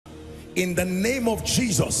in the name of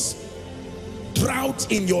Jesus,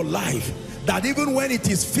 drought in your life, that even when it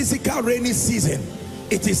is physical rainy season,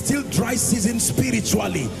 it is still dry season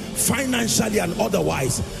spiritually, financially and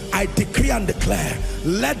otherwise. I decree and declare,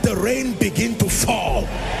 let the rain begin to fall.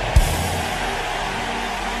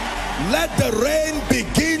 Let the rain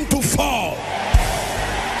begin to fall.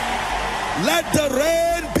 Let the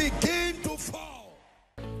rain begin to fall.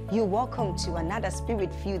 You're welcome to another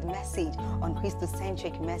spirit-filled message on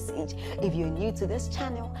Christocentric Message. If you're new to this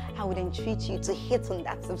channel, I would entreat you to hit on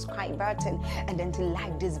that subscribe button and then to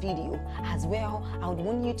like this video. As well, I would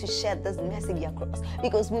want you to share this message across,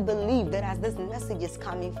 because we believe that as this message is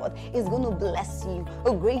coming forth, it's going to bless you.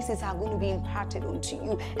 Graces are going to be imparted unto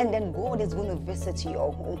you, and then God is going to visit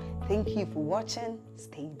your home. Thank you for watching.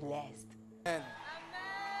 Stay blessed. Amen.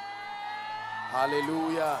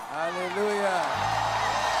 Hallelujah. Hallelujah.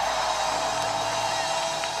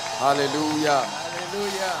 Hallelujah.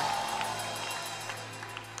 Hallelujah.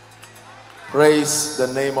 Praise the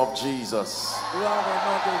name of Jesus. Gloire au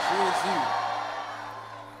nom de Jésus.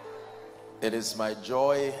 It is my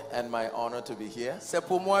joy and my honor to be here. C'est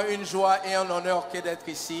pour moi une joie et un honneur que d'être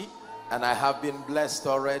ici. And I have been blessed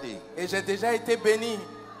already. Et j'ai déjà été béni.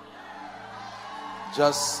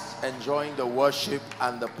 Just enjoying the worship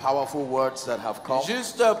and the powerful words that have come.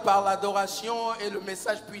 Juste par l'adoration et le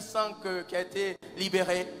message puissant qui a été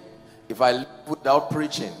libéré. If I live without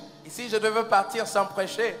preaching, si je devais partir sans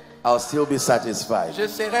prêcher, I'll still be satisfied. Je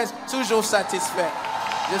serai toujours satisfait.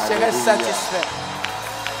 Je serai satisfait.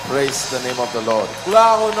 Praise the name of the Lord.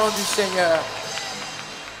 Gloire au nom du Seigneur.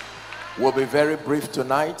 We'll be very brief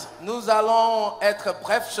tonight. Nous allons être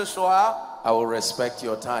brefs ce soir. I will respect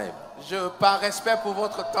your time. Je par respect pour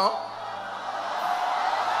votre temps.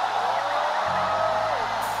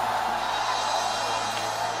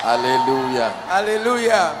 Hallelujah.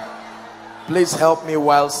 Hallelujah. Please help me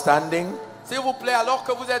while standing. S'il vous plaît, alors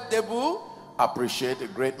que vous êtes debout, appreciate the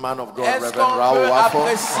great man of God, Reverend Raoul Wafo,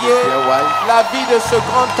 apprécier la vie de ce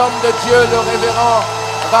grand homme de Dieu, le révérend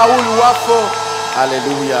Raoul Wafo.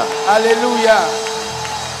 Hallelujah. Hallelujah.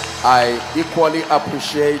 I equally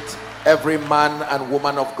appreciate every man and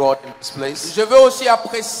woman of God in this place. Je veux aussi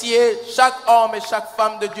apprécier chaque homme et chaque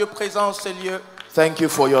femme de Dieu présent en ce lieu. Thank you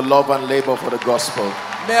for your love and labor for the gospel.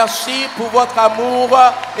 Merci pour votre amour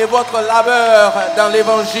et votre labeur dans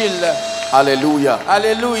l'évangile. Hallelujah.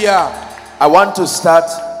 Hallelujah. I want to start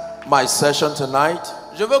my session tonight.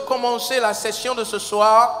 Je veux commencer la session de ce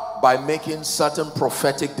soir by making certain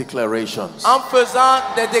prophetic declarations. En faisant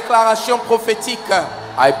des déclarations prophétiques.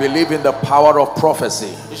 I believe in the power of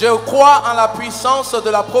prophecy. Je crois en la puissance de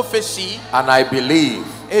la prophétie. And I believe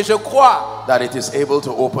et je crois that it is able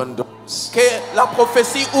to open doors. Que la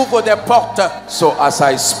prophétie ouvre des portes. So as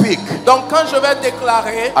I speak, donc quand je vais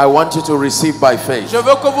déclarer, I want you to receive by faith. Je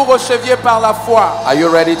veux que vous receviez par la foi. Are you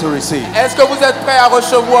ready to receive? Est-ce que vous êtes prêts à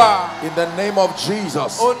recevoir? In the name of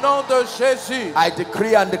Jesus, au nom de Jésus, I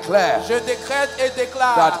decree and declare, je décrète et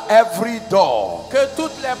déclare that every door que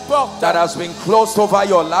toutes les portes that has been closed over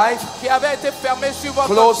your life, qui avaient été fermées sur votre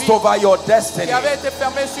closed vie, over your destiny, qui avaient été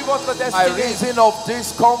fermées sur votre destinée, by reason of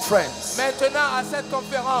this conference, maintenant à cette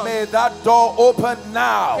conférence, may that door open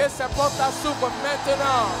now. Que ces portes s'ouvrent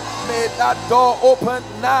maintenant. May that door open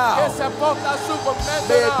now. Que ces portes s'ouvrent maintenant.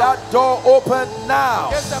 May that door open now.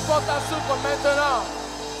 Que ces portes s'ouvrent maintenant.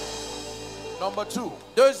 Number two.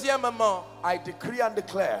 Deuxièmement, I decree and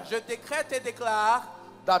declare. Je décrète et déclare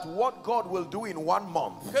that what God will do in 1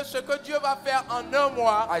 month. Que ce que Dieu va faire en un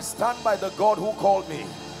mois. I stand by the God who called me.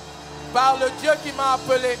 Par le Dieu qui m'a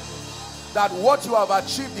appelé. That what you have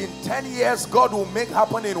achieved in 10 years, God will make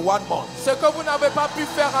happen in 1 month. Ce que vous n'avez pas pu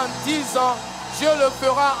faire en 10 ans, Dieu le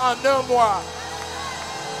fera en un mois.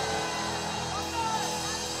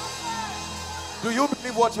 Do you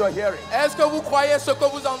believe what you are hearing? Est-ce que vous croyez ce que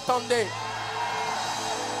vous entendez?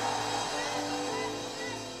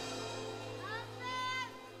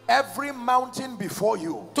 Every mountain before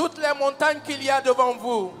you. Toutes les montagnes qu'il y a devant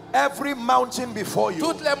vous. Every mountain before you.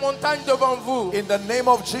 Toutes les montagnes devant vous. In the name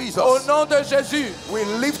of Jesus. Au nom de Jésus. We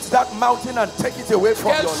lift that mountain and take it away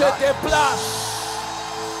from your life. Qu'elle se déplace.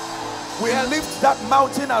 We lift that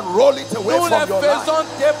mountain and roll it away from your life. Nous les faisons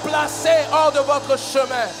déplacer hors de votre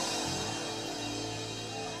chemin.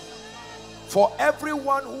 For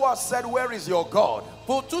everyone who has said, where is your God?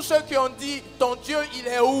 Pour tous ceux qui ont dit, ton Dieu, il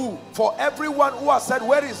est où? For everyone who has said,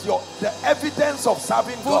 where is the evidence of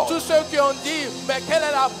serving God? Pour tous ceux qui ont dit, mais quelle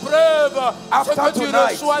est la preuve que tu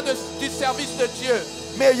reçois du service de Dieu?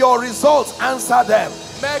 May your results answer them.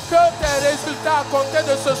 Mais que tes résultats à compter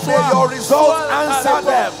de ce soir, may your results answer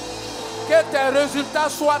them. Que tes résultats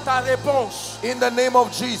soient ta réponse. In the name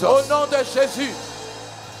of Jesus. Au nom de Jésus.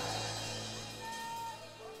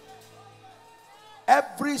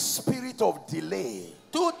 Every spirit of delay,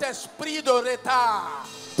 tout esprit de retard,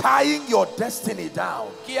 tying your destiny down,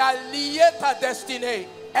 qui a lié ta destinée,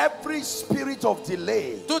 every spirit of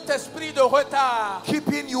delay, tout esprit de retard,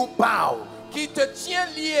 keeping you bound, qui te tient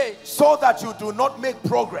lié, so that you do not make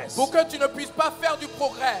progress, pour que tu ne puisses pas faire du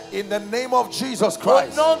progrès. in the name of Jesus Au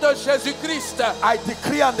Christ, nom de Jésus-Christ, I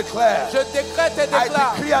decree and declare, je décrète et I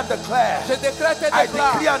déclare, decree and declare, je décrète et I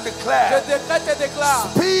déclare, decree and je declare, décrète et déclare,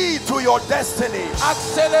 speed to your destiny,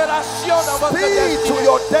 accélération dans votre speed to destinée,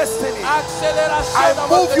 your destiny. accélération I dans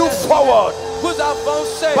move votre you destinée. forward Vous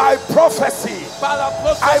avancez by prophecy. par la I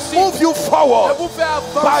prophétie. move you Je forward vous fais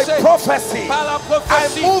by avancer prophecy. par la I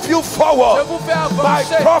prophétie. move you Je forward vous fais by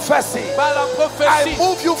avancer prophecy. par la I prophétie.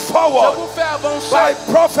 move you Je forward vous fais by avancer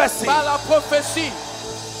prophecy. par la prophétie.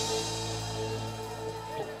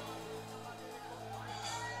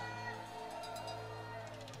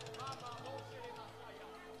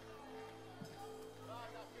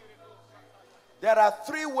 There are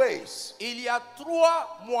three ways Il y a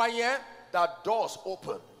trois moyens. that doors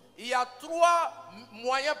open. Il y a trois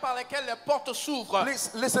moyens par lesquels les portes s'ouvrent.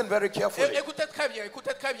 Please listen very carefully. Écoutez très bien,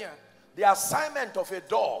 écoutez très bien. The assignment of a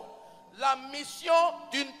door La mission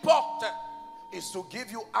d'une porte, is to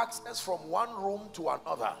give you access from one room to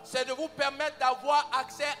another. c'est de vous permettre d'avoir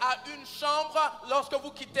accès à une chambre lorsque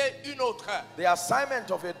vous quittez une autre. The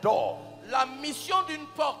assignment of a door La mission d'une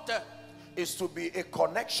porte, is to be a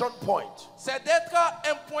connection point c'est d'être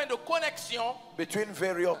un point de connexion. between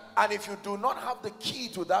various. And if you do not have the key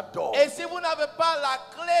to that door, Et si vous n'avez pas la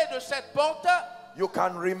clé de cette porte, you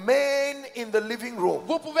can remain in the living room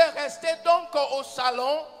vous pouvez rester donc au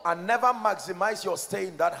salon and never maximize your stay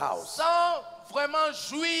in that house. sans vraiment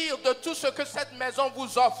jouir de tout ce que cette maison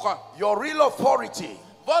vous offre. Your real authority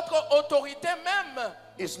Votre autorité même,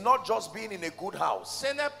 is not just being in a good house,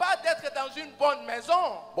 ce n'est pas d'être dans une bonne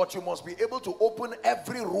maison, but you must be able to open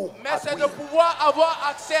every room mais at c'est de will. pouvoir avoir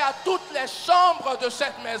accès à toutes les chambres de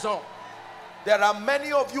cette maison. There are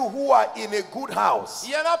many of you who are in a good house.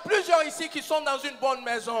 Il y en a plusieurs ici qui sont dans une bonne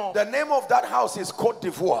maison. The name of that house is Côte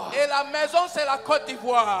d'Ivoire. Et la maison, c'est la Côte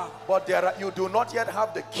d'Ivoire. But you do not yet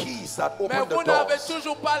have the keys that Mais open vous the n'avez doors.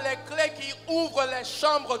 toujours pas les clés qui ouvrent les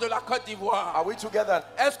chambres de la Côte d'Ivoire. Are we together?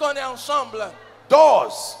 Est-ce qu'on est ensemble?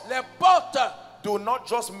 Doors Les portes, do not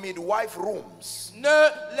just midwife rooms.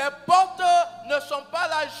 les portes ne sont pas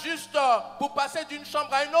là juste pour passer d'une chambre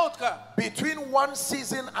à une autre. Between one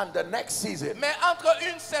season and the next season, Mais entre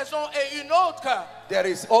une saison et une autre, there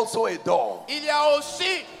is also a door. il y a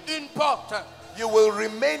aussi une porte. You will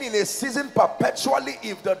remain in a season perpetually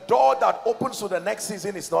if the door that opens to the next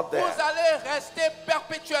season is not there. Vous allez rester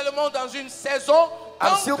perpétuellement dans une saison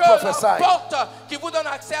I'm tant still que la prophesying. porte qui vous donne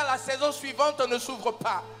accès à la saison suivante ne s'ouvre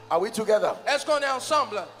pas. Are we together? Est-ce qu'on est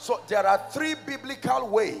ensemble? So there are three biblical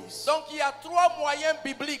ways Donc il y a trois moyens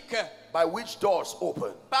bibliques by which doors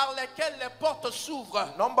open. par lesquels les portes s'ouvrent.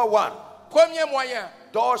 Number one, Premier moyen,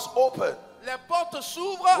 doors open les portes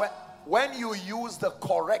s'ouvrent when you use the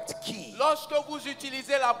correct key. lorsque vous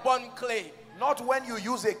utilisez la bonne clé. Not when you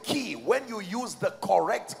use a key, when you use the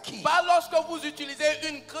correct key. Pas lorsque vous utilisez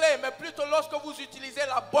une clé, mais plutôt lorsque vous utilisez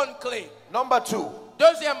la bonne clé. Number two,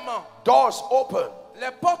 Deuxièmement, doors open les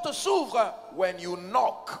portes s'ouvrent when you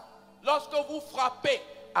knock lorsque vous frappez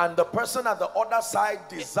and the person at the other side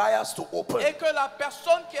desires to open. et que la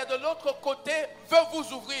personne qui est de l'autre côté veut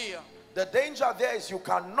vous ouvrir. The danger there is you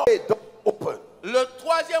cannot make the door open. Le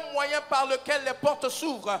troisième moyen par lequel les portes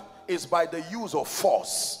s'ouvrent, Is by the use of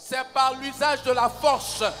force. c'est par l'usage de la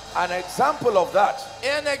force. An example of that Et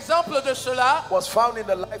un exemple de cela was found in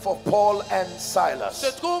the life of Paul and Silas.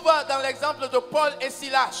 se trouve dans l'exemple de Paul et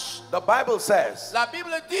Silas. The Bible says La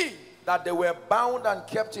Bible dit that they were bound and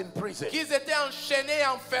kept in prison. qu'ils étaient enchaînés et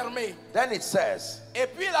enfermés. Then it says, Et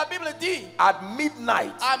puis la Bible dit, at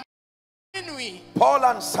midnight, à minuit, Paul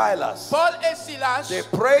and Silas, Paul et Silas, they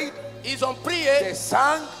prayed, ils ont they prié,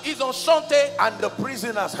 sang, ils ont chanté, and the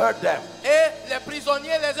prisoners heard them. et les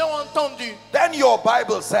prisonniers les ont entendus. Then your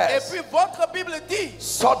Bible Et says, puis votre Bible dit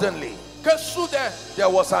suddenly que soudain, there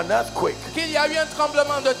was an earthquake qu'il y a eu un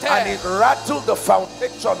tremblement de and terre. it rattled the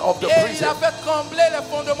foundation of the Et il prison. a fait trembler les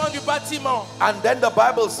fondements du bâtiment. And then the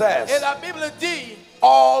Bible Et says, la Bible dit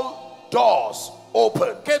all doors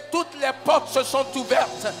open. que toutes les portes se sont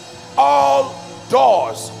ouvertes. All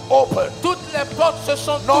doors open. Toutes les portes se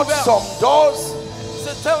sont Not ouvertes. some doors.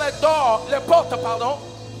 C'était les portes, pardon.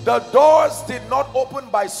 The doors did not open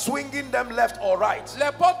by swinging them left or right.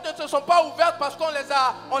 Les portes ne se sont pas ouvertes parce qu'on les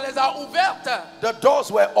a ouvertes. The doors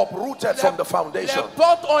were uprooted from the foundation. Les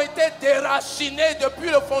portes ont été déracinées depuis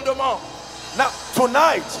le fondement. Now,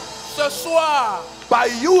 tonight, Ce soir, by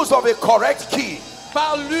use of a correct key,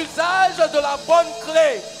 Par l'usage de la bonne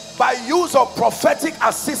clé. By use of prophetic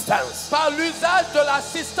assistance. Par l'usage de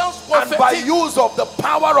l'assistance prophétique. And by use of the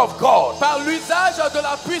power of God. Par l'usage de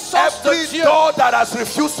la puissance de Dieu. Every door that has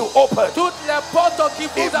refused to open. Toutes les portes qui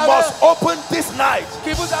vous it must open this night.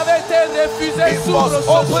 Qui vous avaient été refusées s'ouvrent ce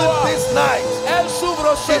soir. This night. Elles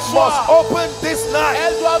s'ouvrent ce it soir. Must open this night.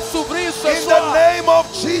 Elles doivent s'ouvrir ce In soir. the name of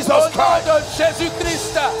Jesus Christ. Au nom de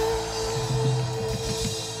Jésus-Christ.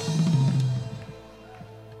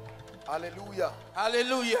 Hallelujah.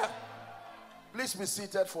 Hallelujah. Please be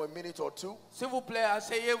seated for a minute or two. S'il vous plaît,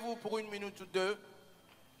 asseyez-vous pour une minute ou deux.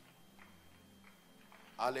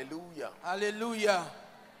 Hallelujah. Hallelujah.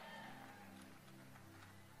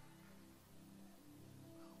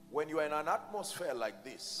 When you are in an atmosphere like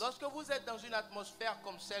this, lorsque vous êtes dans une atmosphère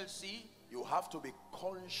comme celle-ci, you have to be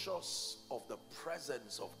conscious of the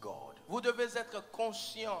presence of God. Vous devez être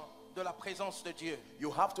conscient de la présence de Dieu.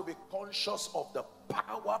 You have to be conscious of the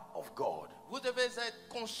power of God. Vous devez être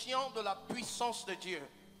conscient de la puissance de Dieu.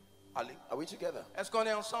 Are we together? Est-ce qu'on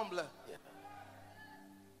est ensemble? Yeah.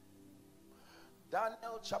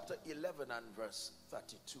 Daniel chapter 11 and verse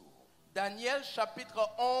 32. Daniel chapitre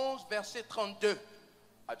 11 verset 32.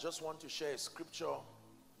 I just want to share a scripture,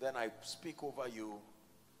 then I speak over you.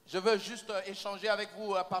 Je veux juste échanger avec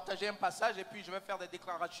vous, partager un passage et puis je vais faire des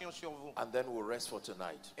déclarations sur vous. And then we'll rest for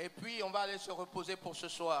tonight. Et puis on va aller se reposer pour ce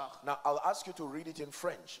soir. Now I'll ask you to read it in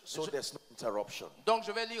French so there's no interruption. Donc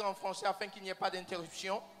je vais lire en français afin qu'il n'y ait pas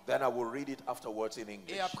d'interruption. Then I will read it afterwards in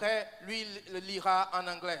English. Et après lui le lira en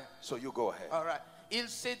anglais. So you go ahead. All right. Il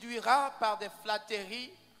séduira par des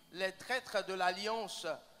flatteries les traîtres de l'alliance,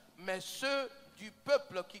 mais ceux du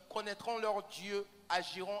peuple qui connaîtront leur Dieu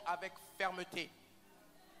agiront avec fermeté.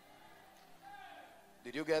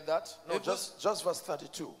 Did you get that? No, just verse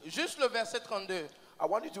 32. Juste le verset 32. I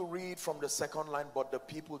want you to read from the second line, but the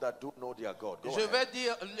people that don't know their God. Go Je vais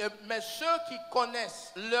dire, mais ceux qui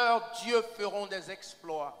connaissent leur Dieu feront des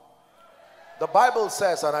exploits. The Bible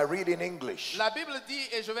says, and I read in English. La Bible dit,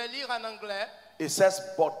 et je vais lire en anglais. It says,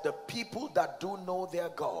 but the people that do know their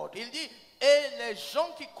God. Il dit, et les gens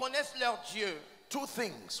qui connaissent leur Dieu. Two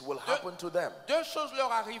things will happen to them. Deux choses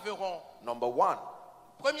leur arriveront. Number one.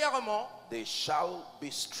 Premièrement, they shall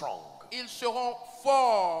be strong. Ils seront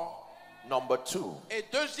forts. Number two. Et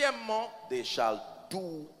deuxièmement, they shall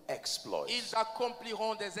do exploits. Ils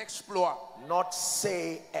accompliront des exploits. Not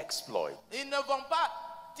say exploit. Ils ne vont pas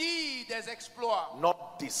dire des exploits.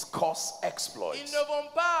 Not discuss exploits. Ils ne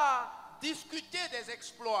vont pas discuter des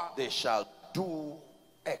exploits. They shall do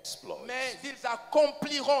exploits. Mais ils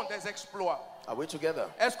accompliront des exploits. Are we together?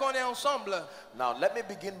 Est-ce qu'on est ensemble? Now let me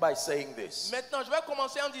begin by saying this. Maintenant, je vais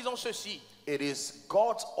commencer en disant ceci. It is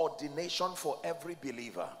God's ordination for every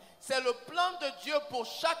believer. C'est le plan de Dieu pour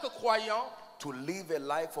chaque croyant. To live a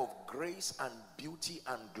life of grace and beauty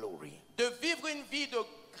and glory. De vivre une vie de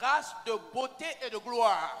grâce, de beauté et de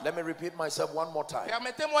gloire. Let me repeat myself one more time.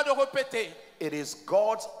 Permettez-moi de répéter. It is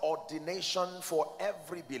God's ordination for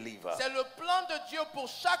every believer. C'est le plan de Dieu pour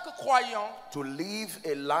chaque croyant. To live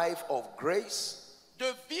a life of grace. De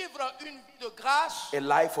vivre une vie de grâce. A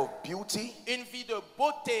life of beauty. Une vie de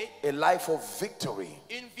beauté. A life of victory.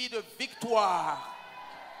 Une vie de victoire.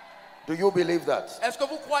 Do you believe that? Est-ce que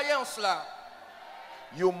vous croyez en cela?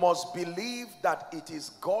 You must believe that it is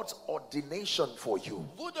God's ordination for you.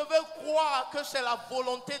 Vous devez croire que c'est la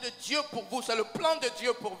volonté de Dieu pour vous, c'est le plan de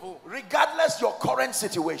Dieu pour vous. Regardless your current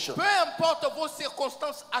situation. Peu importe vos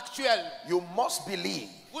circonstances actuelles. You must believe.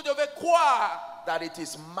 Vous devez croire that it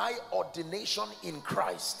is my ordination in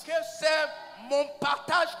Christ. Que c'est mon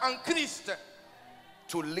partage en Christ.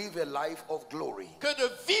 To live a life of glory. Que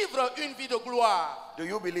de vivre une vie de gloire. Do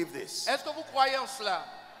you believe this? Est-ce que vous croyez en cela?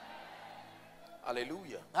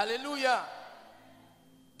 Hallelujah. Alléluia.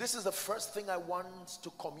 This is the first thing I want to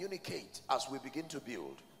communicate as we begin to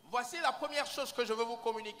build. Voici la première chose que je veux vous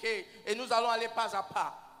communiquer et nous allons aller pas à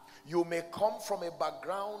pas. You may come from a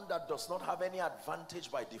background that does not have any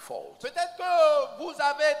advantage by default. Peut-être que vous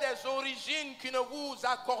avez des origines qui ne vous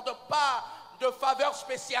accordent pas de faveur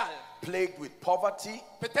spéciale. Plagued with poverty.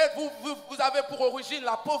 Peut-être vous avez pour origine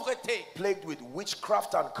la pauvreté. Plagued with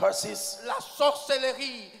witchcraft and curses. La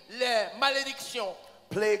sorcellerie, les malédictions.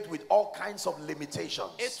 Plagued with all kinds of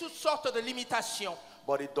limitations. Et toutes sortes de limitations.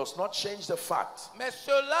 But it does not change the fact. Mais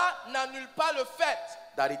cela n'annule pas le fait.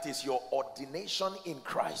 That it is your ordination in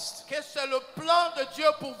Christ. Que c'est le plan de Dieu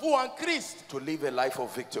pour vous en Christ. To live a life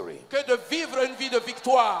of victory. Que de vivre une vie de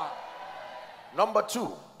victoire. Number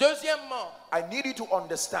two. Deuxièmement, I need you to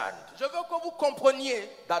understand. Je veux que vous compreniez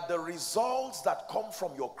that the results that come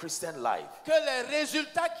from your Christian life. Que les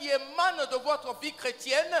résultats qui émanent de votre vie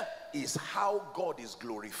chrétienne. is how God is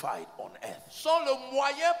glorified on earth. Sont le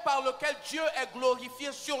moyen par lequel Dieu est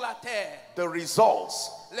glorifié sur la terre. The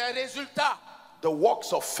results, les résultats, the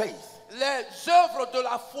works of faith, les œuvres de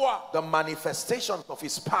la foi, the manifestations of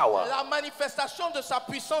his power, la manifestation de sa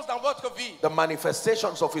puissance dans votre vie, the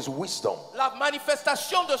manifestations of his wisdom, la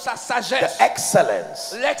manifestation de sa sagesse, the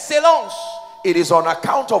excellence. l'excellence. It is on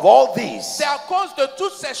account of all these C'est à cause de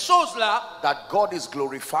toutes ces choses-là that God is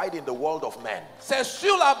glorified in the world of men. C'est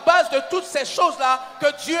sur la base de toutes ces choses-là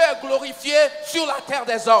que Dieu est glorifié sur la terre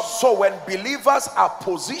des hommes. So when believers are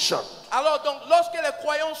positioned, alors donc lorsque les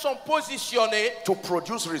croyants sont positionnés to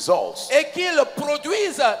produce results, et qu'ils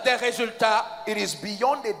produisent des résultats, it is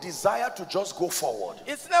beyond a desire to just go forward.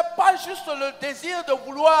 Et ce n'est pas juste le désir de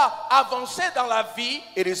vouloir avancer dans la vie.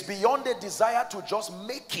 It is beyond a desire to just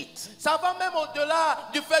make it. Ça va même au-delà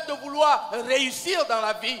du fait de vouloir réussir dans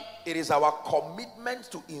la vie. It is our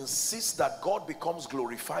commitment to insist that God becomes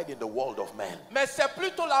glorified in the world of men. Mais c'est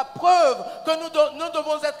plutôt la preuve que nous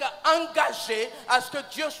devons être engagés à ce que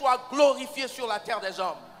Dieu soit glorifié sur la terre des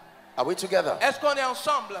hommes. Are we together? Est-ce qu'on est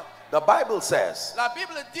ensemble? The Bible says La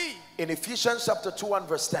Bible dit in Ephesians chapter 2 and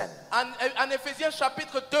verse 10, en Éphésiens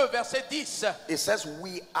chapitre 2 verset 10, it says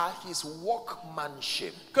we are his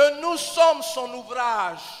workmanship, que nous sommes son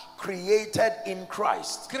ouvrage, created in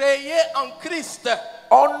Christ, créé en Christ,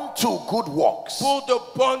 unto good works, pour de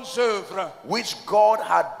bonnes œuvres, which God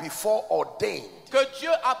had before ordained que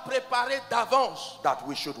Dieu a préparé d'avance, that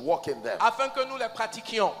we should walk in them. afin que nous les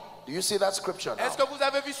pratiquions. Do you see that scripture now? Est-ce que vous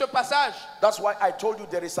avez vu ce passage? That's why I told you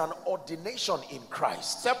there is an ordination in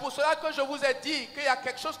Christ. C'est pour cela que je vous ai dit qu'il y a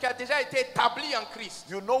quelque chose qui a déjà été établi en Christ.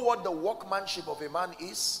 You know what the workmanship of a man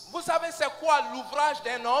is? Vous savez c'est quoi l'ouvrage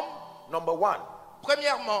d'un homme? Number one,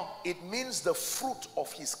 Premièrement, it means the fruit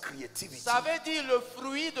of his creativity. ça veut dire le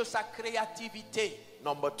fruit de sa créativité.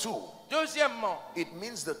 Number two, Deuxièmement, it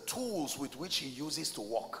means the tools with which he uses to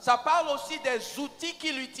work. ça parle aussi des outils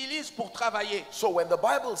qu'il utilise pour travailler. So when the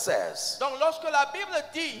Bible says Donc lorsque la Bible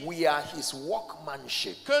dit we are his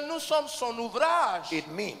workmanship, que nous sommes son ouvrage, it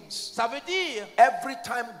means ça veut dire every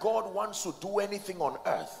time God wants to do anything on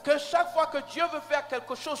earth, que chaque fois que Dieu veut faire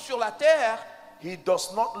quelque chose sur la terre, he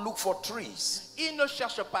does not look for trees. il ne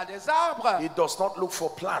cherche pas des arbres, He does not look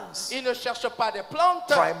for plants. il ne cherche pas des plantes.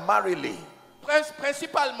 Primarily,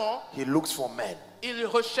 Principalement, he looks for men. il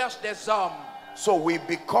recherche des hommes. So we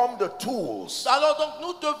become the tools Alors donc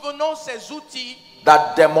nous devenons ces outils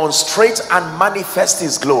that demonstrate and manifest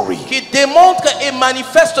his glory. qui démontrent et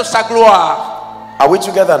manifestent sa gloire. Are we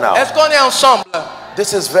together now? Est-ce qu'on est ensemble?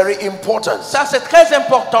 This is very important. Ça c'est très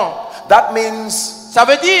important. That means Ça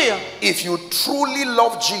veut dire if you truly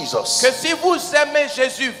love Jesus, que si vous aimez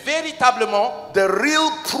Jésus véritablement, the real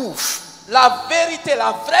proof la vérité,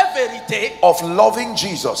 la vraie vérité, of loving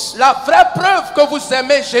Jesus, la vraie preuve que vous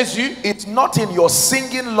aimez Jésus, it's not in your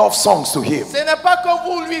singing love songs to him. ce n'est pas que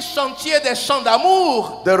vous lui chantiez des chants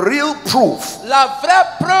d'amour. The real proof La vraie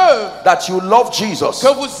preuve that you love Jesus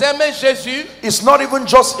que vous aimez Jésus, is not even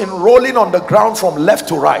just in rolling on the ground from left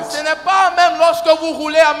to right. ce n'est pas même lorsque vous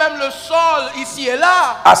roulez à même le sol ici et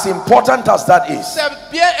là. As important as that is, C'est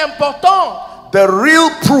bien important. the real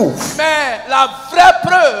proof Mais la vraie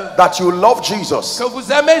preuve that you love Jesus que vous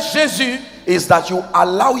aimez Jésus, is that you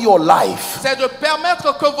allow your life c'est de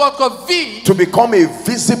permettre que votre vie to become a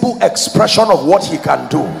visible expression of what he can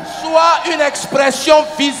do. soit une expression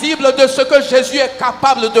visible de ce que Jésus est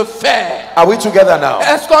capable de faire. Are we together now?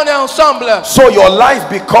 Est-ce qu'on est ensemble? So your life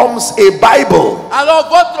becomes a Bible Alors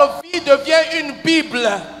votre vie devient une Bible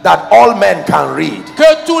that all men can read.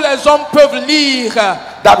 que tous les hommes peuvent lire.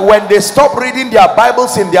 That when they stop reading their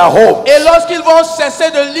Bibles in their home, Et lorsqu'ils vont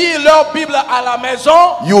cesser de lire leur Bible à la maison,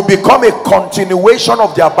 you become a continuation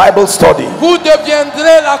of their Bible study. vous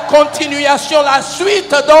deviendrez la continuation, la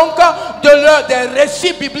suite donc des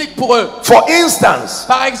récits bibliques pour eux. For instance,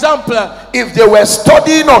 Par exemple, if they were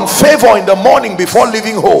studying on favor in the morning before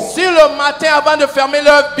leaving home, si le matin avant de fermer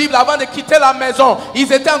leur Bible, avant de quitter la maison,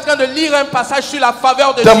 ils étaient en train de lire un passage sur la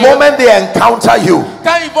faveur de the Dieu, moment they encounter you,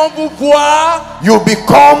 quand ils vont vous voir, you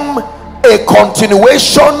become a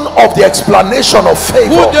continuation of the explanation of vous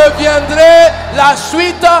favor. deviendrez la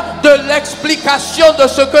suite de l'explication de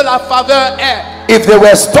ce que la faveur est. If they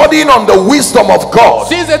were studying on the wisdom of God,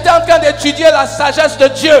 S'ils étaient en train d'étudier la sagesse de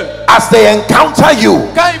Dieu, as they encounter you,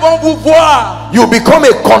 quand ils vont vous voir, you become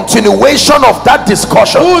a continuation of that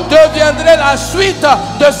discussion. vous deviendrez la suite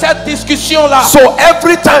de cette discussion-là. So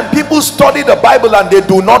every time people study the Bible and they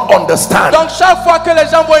do not understand, Donc chaque fois que les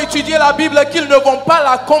gens vont étudier la Bible qu'ils ne vont pas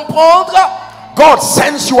la comprendre, God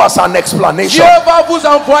sends you as an explanation. Dieu va vous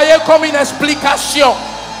envoyer comme une explication.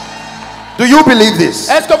 Do you believe this?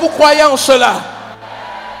 Est-ce que vous croyez en cela?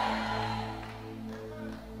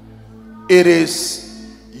 It is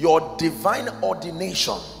your divine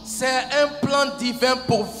ordination. C'est un plan divin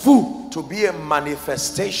pour vous. To be a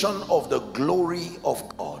manifestation of the glory of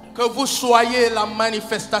God. Que vous soyez la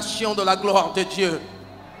manifestation de la gloire de Dieu.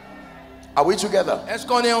 Are we together? Est-ce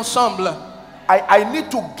qu'on est ensemble? I need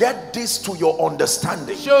to get this to your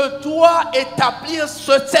understanding. Je dois établir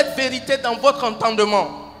cette vérité dans votre entendement.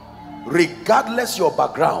 Regardless your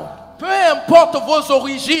background. Peu importe vos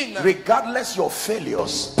origines. Regardless your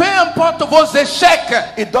failures. Peu importe vos échecs.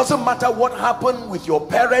 It doesn't matter what happened with your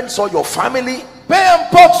parents or your family. Peu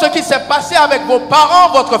importe ce qui s'est passé avec vos parents,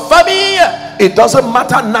 votre famille. It doesn't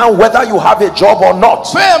matter now whether you have a job or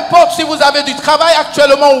not. Peu importe si vous avez du travail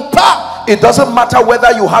actuellement ou pas. It doesn't matter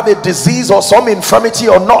whether you have a disease or some infirmity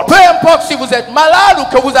or not. Peu importe si vous êtes malade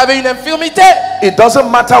ou que vous avez une infirmité. It doesn't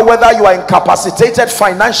matter whether you are incapacitated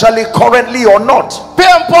financially currently or not. Peu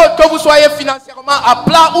importe que vous soyez financièrement à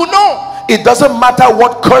plat ou non. It doesn't matter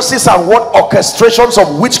what curses and what orchestrations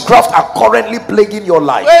of witchcraft are currently plaguing your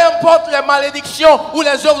life. Peu importe les malédictions ou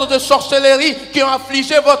les œuvres de sorcellerie qui ont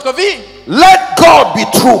affligé votre vie. Let God be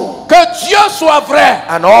true. Que Dieu soit vrai.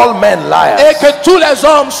 And all men liars. Et que tous les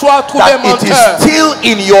hommes soient trouvés menteurs. It is still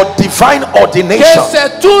in your divine ordination. Que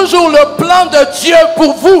c'est toujours le plan de Dieu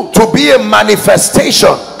pour vous. To be a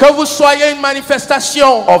manifestation. Que vous soyez une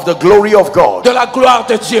manifestation. Of the glory of God. De la gloire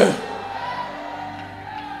de Dieu.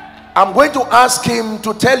 I'm going to ask him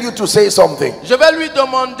to tell you to say something. Je vais lui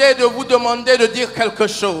demander de vous demander de dire quelque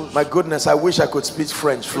chose. My goodness, I wish I could speak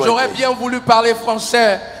French fluently. J'aurais bien voulu parler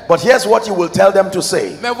français. But here's what you will tell them to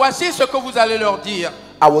say. Mais voici ce que vous allez leur dire.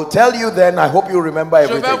 I will tell you then. I hope you remember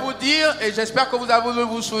everything. Je vais vous dire et j'espère que vous allez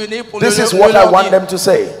vous souvenir pour This is what I want them to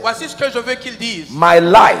say. Voici ce que je veux qu'ils disent. My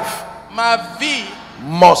life, ma vie,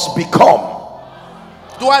 must become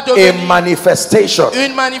a manifestation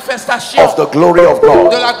une manifestation of the glory of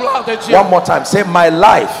God. De la gloire de Dieu. One more time. Say, my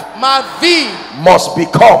life, ma vie, must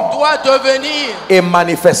become doit devenir a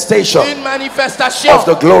manifestation une manifestation of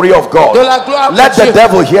the glory of God. De la gloire Let de the Dieu.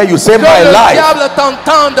 devil hear you. Say, que my le life, diable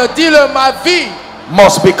t'entende, dis-le, ma vie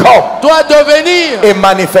must become doit devenir a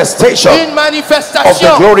manifestation une manifestation of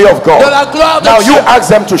the glory of God. De la gloire de Now Dieu. you ask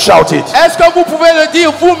them to shout it. Est-ce que vous pouvez le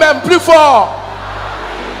dire vous-même plus fort?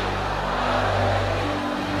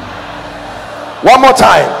 One more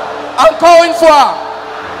time. Encore une fois.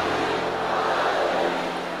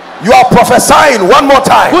 You are prophesying. One more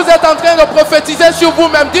time. Vous êtes en train de prophétiser sur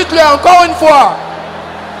vous-même. Dites-le encore une fois.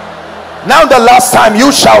 Now the last time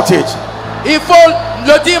you shout it. Il faut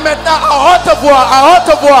le dire maintenant à haute voix, à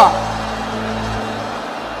haute voix.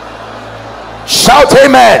 Shout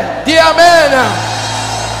amen. Dis amen.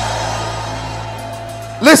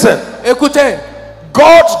 Listen. Écoutez.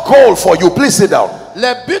 God's goal for you, please sit down.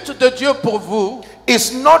 Le but de Dieu pour vous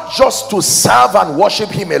is not just to serve and worship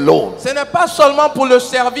him alone. Ce n'est pas seulement pour le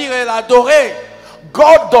servir et l'adorer.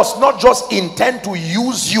 God does not just intend to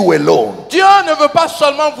use you alone. Dieu ne veut pas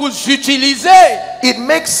seulement vous utiliser. It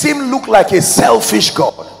makes him look like a selfish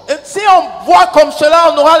God. Et si on voit comme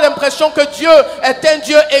cela, on aura l'impression que Dieu est un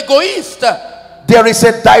Dieu égoïste. There is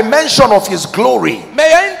a dimension of his glory. Mais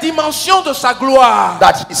il y a une dimension de sa gloire.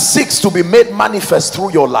 That he seeks to be made manifest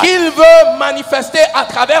through your life. Qu'il veut manifester à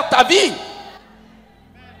travers ta vie.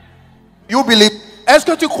 You believe? Est-ce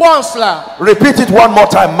que tu crois en cela? Repeat it one more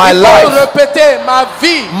time. My life répéter, ma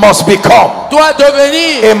vie must become doit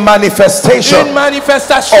devenir a manifestation une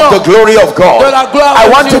manifestation of the glory of God. De la gloire I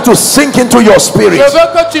de want Dieu. you to sink into your spirit. Je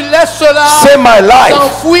veux que tu laisses cela Say, my life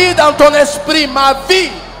s'enfouir dans ton esprit. Ma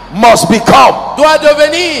vie must become doit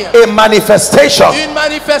devenir a manifestation une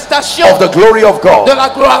manifestation of the glory of God. De la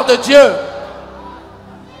gloire de Dieu.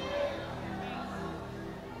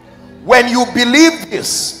 When you believe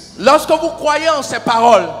this, lorsque vous croyez en ces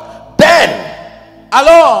paroles, then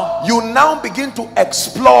alors you now begin to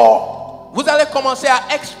explore vous allez commencer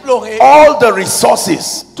à explorer all the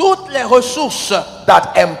resources toutes les ressources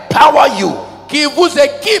that empower you qui vous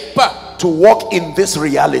équipent to walk in this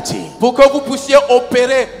reality. Pour que vous puissiez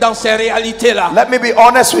opérer dans ces réalités-là. Let me be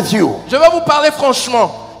honest with you. Je vais vous parler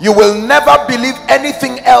franchement. You will never believe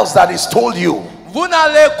anything else that is told you. Vous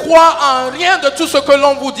n'allez croire en rien de tout ce que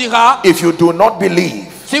l'on vous dira. If you do not believe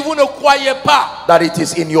si vous ne croyez pas that it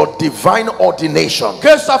is in your divine ordination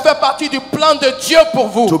que ça fait partie du plan de Dieu pour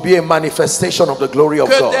vous to be a manifestation of the glory of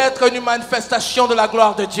que God. d'être une manifestation de la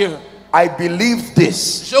gloire de Dieu. I believe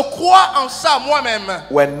this. Je crois en ça moi-même.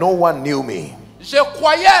 When no one knew me. Je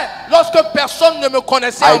croyais lorsque personne ne me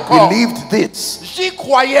connaissait encore. I believed this. J'y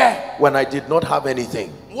croyais. When I did not have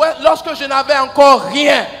anything. Lorsque je n'avais encore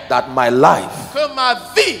rien. That my life que ma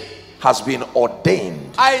vie has been ordained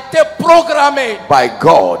a été programmé by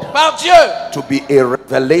God par Dieu to be a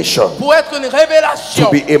revelation, pour être une révélation,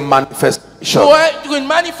 to be a manifestation pour être une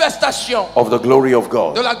manifestation of the glory of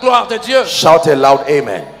God. de la gloire de Dieu. Shout a loud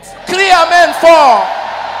amen. Crie amen fort.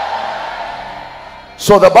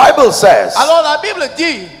 So the Bible says Alors la Bible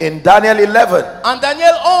dit in Daniel 11 en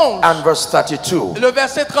Daniel 11 and verse 32, le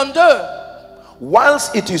verset 32,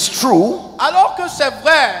 whilst it is true alors que c'est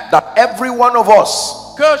vrai that every one of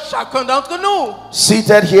us que chacun d'entre nous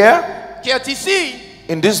seated here qui est ici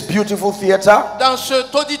in this beautiful theater dans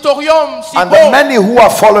cet auditorium si and beau, the many who are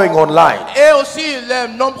following online, et aussi les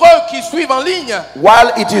nombreux qui suivent en ligne,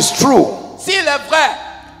 while it is true s'il est vrai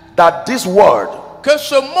that this word que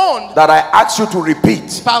ce monde, that I ask you to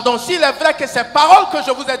repeat pardon, s'il est vrai que ces paroles que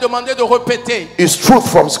je vous ai demandé de répéter is truth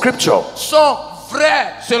from scripture, sont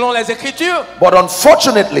vraies selon les Écritures, but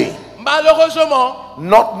unfortunately malheureusement,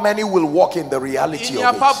 not many will walk in the il reality n'y a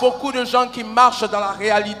of pas it. beaucoup de gens qui marchent dans la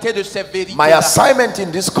réalité de ces vérités. My assignment in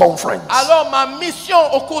this conference Alors ma mission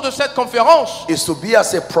au cours de cette conférence, is to be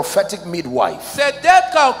as a prophetic midwife, c'est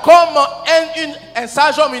d'être comme un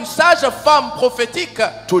sage homme, une sage femme prophétique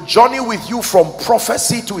to journey with you from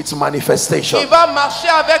prophecy to its manifestation. qui va marcher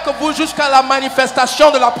avec vous jusqu'à la manifestation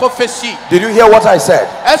de la prophétie. Did you hear what I said?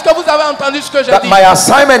 Est-ce que vous avez entendu ce que j'ai That dit? my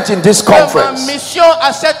assignment in this Que ma conference mission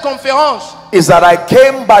à cette conférence, is that I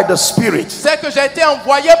came by the Spirit c'est que j'ai été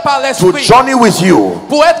envoyé par to l'Esprit journey with you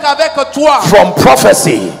pour être avec toi from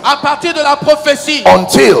prophecy à partir de la prophétie,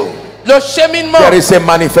 until le cheminement there is a qui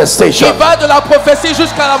manifestation. va de la prophétie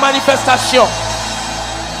jusqu'à la manifestation.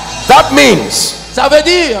 That means Ça veut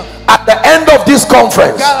dire at the end of this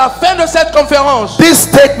conference, qu'à la fin de cette conférence, this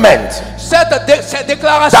statement cette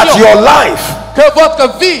déclaration that your life que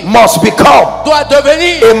votre vie must become doit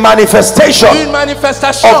devenir a manifestation une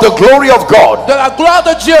manifestation of the glory of God de la gloire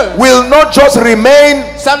de Dieu, will not just remain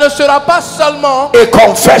ça ne sera pas seulement a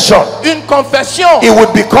confession, une confession, it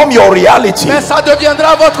would become your reality. mais ça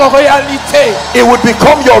deviendra votre réalité. It would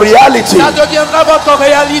become your reality Ça deviendra votre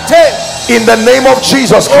réalité in the name of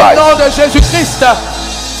Jesus au Christ. nom de Jésus-Christ.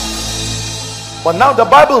 But now the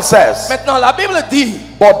Bible says, Maintenant, la Bible dit,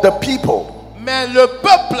 but the people, mais le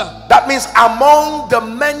peuple, that means among the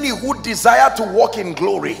many who desire to walk in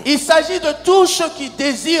glory, il s'agit de tous ceux qui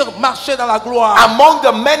désirent marcher dans la gloire. among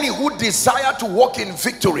the many who desire to walk in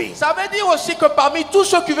victory, Ça veut dire aussi que parmi tous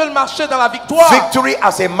ceux qui veulent marcher dans la victoire, victory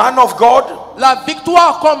as a man of God, la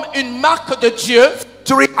victoire comme une marque de Dieu,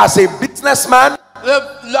 victory as a businessman,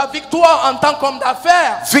 la victoire en tant qu'homme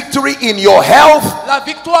d'affaires, victory in your health, la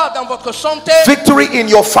victoire dans votre santé, victory in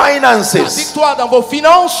your la finances, victoire dans vos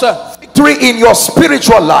finances, victory in your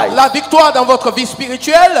spiritual life, la victoire dans votre vie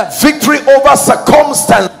spirituelle, victory over la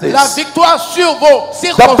circumstances. victoire sur vos The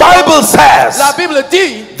circonstances. Bible La says Bible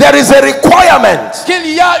dit there is a requirement,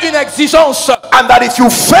 qu'il y a une exigence. and that if you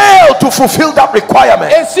fail to fulfill that requirement,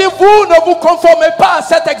 Et si vous ne vous conformez pas à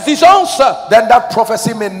cette exigence, then that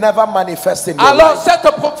prophecy may never manifest in your alors life.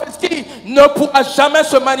 cette prophétie ne pourra jamais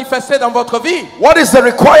se manifester dans votre vie. What is the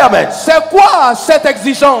requirement? C'est quoi cette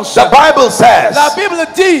exigence? The Bible says La Bible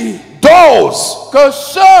dit those que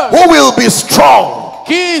ceux who will be strong,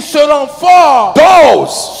 qui seront forts,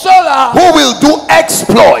 those ceux-là who will do qui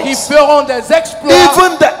exploits, feront des exploits,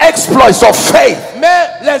 even the exploits of faith, mais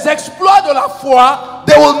les exploits de la foi,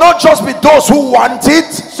 they will not just be those who want it,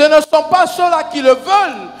 ce ne sont pas ceux-là qui le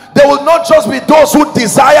veulent, they will not just be those who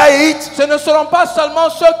desire it. ce ne seront pas seulement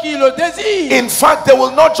ceux qui le désirent, In fact, they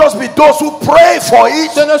will not just be those who pray for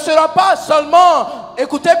it. ce ne sera pas seulement,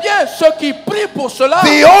 écoutez bien, ceux qui prient pour cela,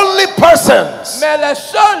 The only persons mais les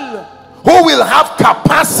seuls who will have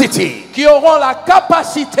capacity qui auront la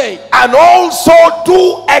capacité and also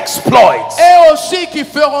do exploits. et aussi qui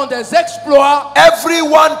feront des exploits.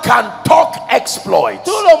 Everyone can talk exploits,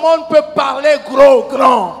 Tout le monde peut parler gros,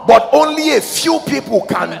 grand, but only a few people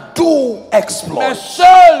can do mais exploits.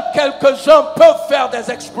 seuls quelques-uns peuvent faire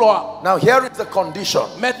des exploits. Now here is the condition.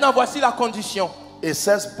 Maintenant, voici la condition. It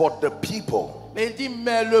says, but the people Mais il dit,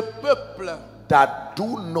 mais le peuple that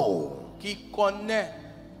do know qui connaît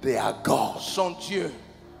their God, son Dieu,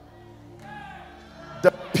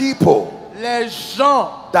 the people les gens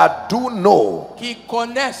that do know qui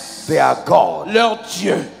connaissent their God. leur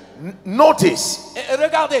Dieu. Notice, Et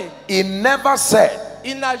regardez, he never said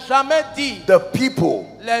il n'a jamais dit the people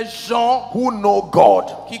les gens who know God.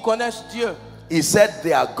 qui connaissent Dieu. He said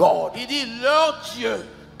their God. Il dit leur Dieu.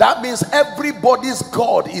 That means everybody's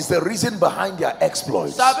God is the reason behind their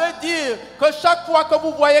exploits. Ça veut dire que chaque fois que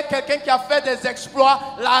vous voyez quelqu'un qui a fait des exploits,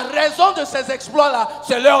 la raison de ces exploits-là,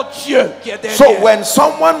 c'est leur Dieu qui est derrière. So when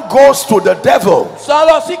someone goes to the devil,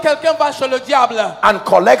 alors si quelqu'un va chez le diable and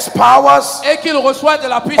collects powers et qu'il reçoit de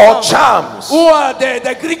la or puissance charms, ou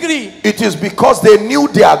des gris-gris, it is because they knew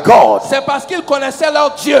their God, c'est parce qu'ils connaissaient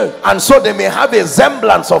leur Dieu. and so they may have a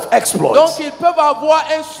semblance of exploits. Donc ils peuvent avoir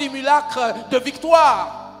un simulacre de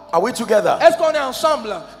victoire. Are we together? Est-ce qu'on est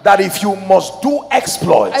ensemble? That if you must do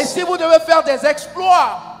exploits, Et si vous devez faire des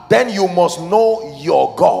exploits, then you must know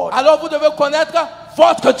your God. alors vous devez connaître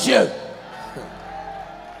votre Dieu.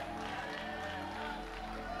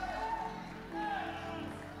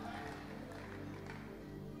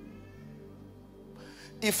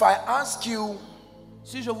 If I ask you,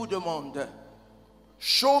 Si je vous demande,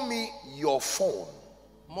 show me your phone,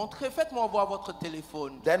 faites-moi voir votre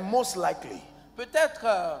téléphone. then most likely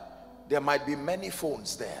Peut-être there might be many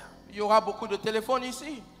phones there. il y aura beaucoup de téléphones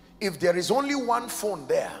ici. If there is only one phone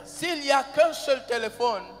there, S'il y a qu'un seul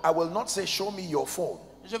téléphone, I will not say show me your phone.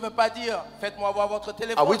 je ne veux pas dire faites-moi voir votre Are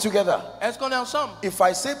téléphone. we together? Est-ce qu'on est ensemble? If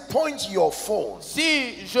I say point your phone,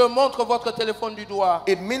 Si je montre votre téléphone du doigt,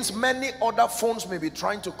 it means many other phones may be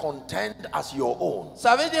trying to contend as your own.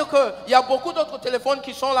 ça veut dire qu'il y a beaucoup d'autres téléphones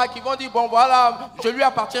qui sont là, qui vont dire bon voilà, je lui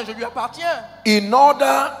appartiens, je lui appartiens. In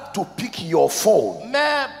order to pick your phone,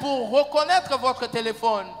 Mais pour reconnaître votre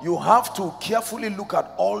téléphone, you have to carefully look at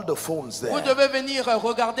all the phones vous there devez venir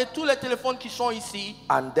regarder tous les téléphones qui sont ici.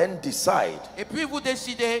 and then decide Et puis vous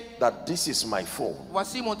décidez, that this is my phone.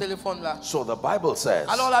 voici mon téléphone là. So the Bible says,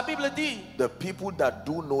 Alors la Bible dit, the people that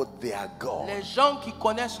do know their God. les gens qui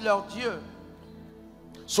connaissent leur Dieu.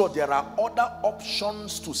 So there are other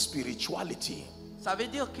options to spirituality, Ça veut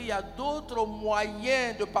dire qu'il y a d'autres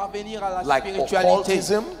moyens de parvenir à la like spiritualité.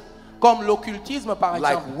 occultism, Comme l'occultisme par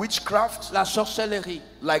like exemple. witchcraft, La sorcellerie.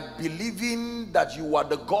 like believing that you are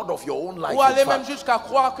the God of your own life, Ou aller in même fact, jusqu'à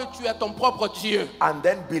croire que tu es ton propre Dieu. and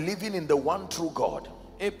then believing in the one true God.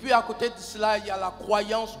 Et puis à côté de cela, il y a la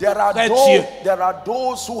croyance There are de Dieu.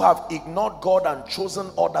 those who have ignored God and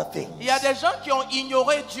chosen other things. Il y a des gens qui ont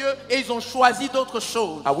ignoré Dieu et ils ont choisi d'autres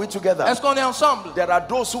choses. Are we together? Est-ce qu'on est ensemble? There are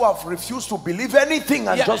those who have refused to believe anything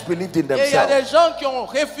and just believed in Et il y a themselves. des gens qui ont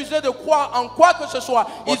refusé de croire en quoi que ce soit.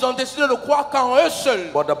 Ils ont décidé de croire qu'en eux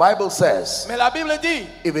seuls. But the Bible says, Mais la Bible dit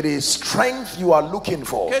if it is strength you are looking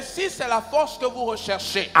for que si c'est la force que vous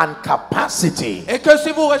recherchez, and capacity et que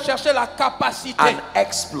si vous recherchez la capacité, and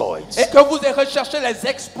exploits, et que vous recherchez les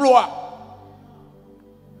exploits,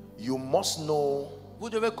 you must know vous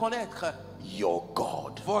devez connaître your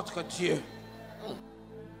God. votre Dieu.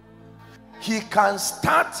 He can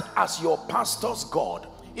start as your pastor's God,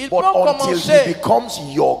 Il but peut until commencer. he becomes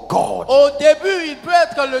your God, Au début, il peut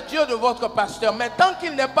être le Dieu de votre pasteur, mais tant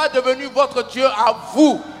qu'il n'est pas devenu votre Dieu à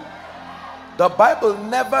vous. the Bible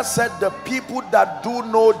never said the people that do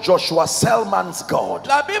know Joshua Selman's God.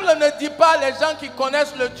 La Bible ne dit pas les gens qui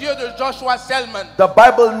connaissent le Dieu de Joshua Selman. The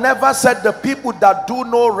Bible never said the people that do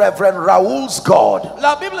know Reverend Raoul's God.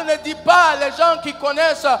 La Bible ne dit pas les gens qui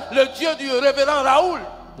connaissent le Dieu du révérend Raoul.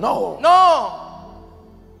 No. Non.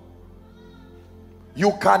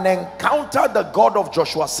 You can encounter the God of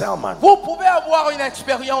Joshua Selman, Vous pouvez avoir une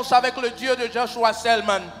expérience avec le Dieu de Joshua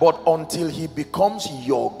Selman. but until he becomes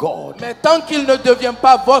your God, Mais tant qu'il ne devient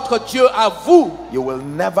pas votre Dieu à vous, you will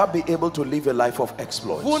never be able to live a life of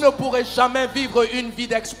exploits. vous ne pourrez jamais vivre une vie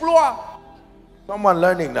d'exploit. Someone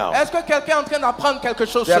learning now. Est-ce que quelqu'un est en train d'apprendre quelque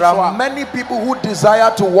chose ce There are soir? many people who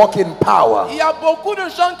desire to walk in power. Il y a beaucoup de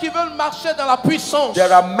gens qui veulent marcher dans la puissance.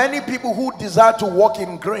 There are many people who desire to walk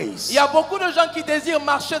in grace. Il y a beaucoup de gens qui désirent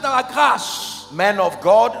marcher dans la grâce. Men of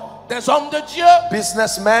God, Des hommes de Dieu,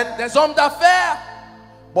 businessmen, des hommes d'affaires.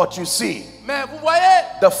 but you see, Mais vous voyez,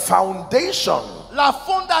 the foundation la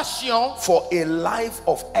fondation for a life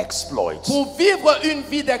of exploits pour vivre une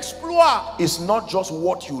vie d'exploit, is not just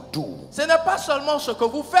what you do, ce n'est pas seulement ce que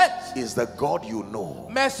vous faites, it's the God you know.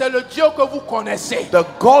 mais c'est le Dieu que vous connaissez. The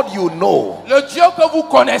God you know Le Dieu que vous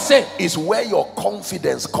connaissez, is where your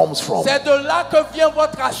confidence comes from. c'est de là que vient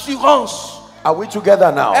votre assurance. Are we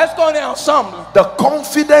together now? Est-ce qu'on est ensemble? The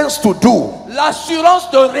confidence to do.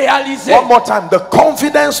 L'assurance de réaliser. One more time. The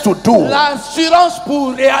confidence to do L'assurance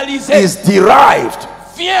pour réaliser is derived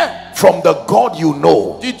vient from the God you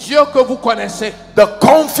know. du Dieu que vous connaissez. The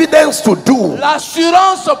confidence to do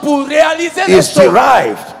L'assurance pour réaliser les is choses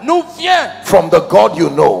derived nous vient from the God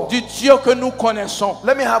you know. du Dieu que nous connaissons.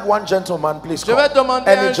 Let me have one gentleman, please. Je vais Come. demander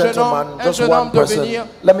à Any un jeune gentleman, homme, just one de person. venir.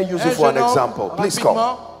 Let me use Un you for an jeune homme, example. Please come.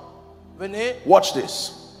 rapidement. Venez, Watch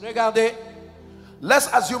this. regardez. Let's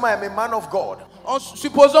assume I am a man of God.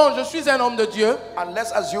 Supposons je suis un homme de Dieu. And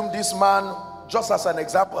let's assume this man, just as an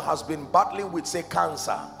example, has been battling with, say,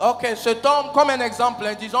 cancer. Ok, cet homme, comme un exemple,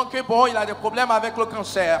 disons que bon, il a des problèmes avec le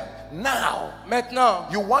cancer. Now, maintenant,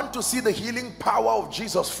 you want to see the healing power of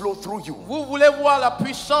Jesus flow through you. Vous voulez voir la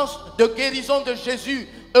puissance de guérison de Jésus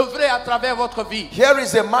œuvrer à travers votre vie. Here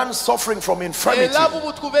is a man suffering from infirmity. Et là, vous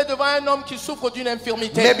vous trouvez devant un homme qui souffre d'une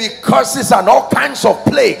infirmité. Maybe curses and all kinds of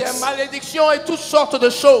plagues. Des malédictions et toutes sortes de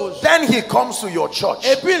choses. Then he comes to your church.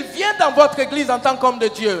 Et puis il vient dans votre église en tant qu'homme de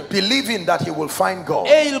Dieu. Believing that he will find God.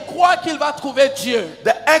 Et il croit qu'il va trouver Dieu.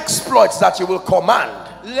 The exploits that you will command.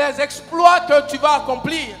 Les exploits que tu vas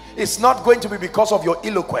accomplir. It's not going to be because of your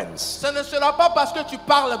eloquence. Ce ne sera pas parce que tu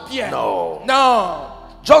parles bien. No. Non.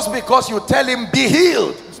 Just because you tell him be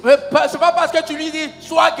healed. C'est pas parce que tu lui dis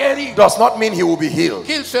sois guéri. Does not mean he will be healed.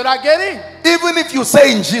 Qu'il sera guéri. Even if you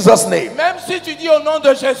say in Jesus' name. Même si tu dis au nom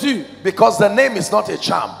de Jésus. Because the name is not a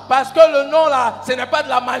charm. Parce que le nom là, ce n'est pas de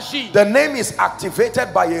la magie. The name is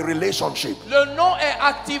activated by a relationship. Le nom est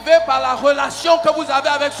activé par la relation que vous avez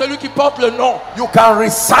avec celui qui porte le nom. You can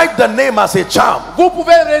recite the name as a charm. Vous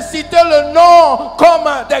pouvez réciter le nom comme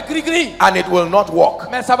des gris-gris. And it will not work.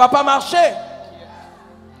 Mais ça va pas marcher.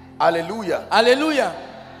 Hallelujah. Alléluia.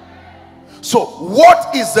 So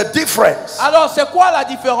what is the difference? Alors c'est quoi la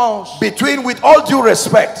différence? Between, with all due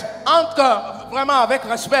respect, entre, vraiment avec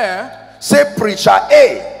respect, hein? Say preacher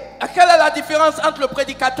A. Quelle est la différence entre le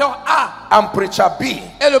prédicateur A and preacher B?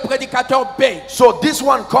 Et le prédicateur B? So this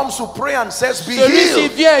one comes to pray and says be Celui-ci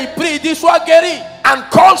healed. vient, il prie, il dit sois guéri. And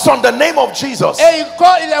calls on the name of Jesus. Et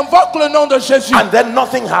il invoque le nom de Jésus. And then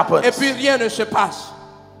nothing happens. Et puis rien ne se passe.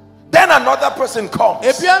 Then another person comes.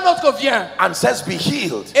 Et puis un autre vient. And says be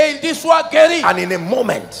healed. Et il dit sois guéri. And in a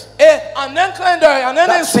moment. Et en un clin d'œil, en un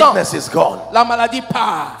that instant, sickness is gone. La maladie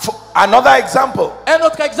part. For another example. Un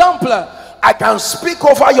autre exemple. I can speak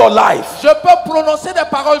over your life. Je peux prononcer des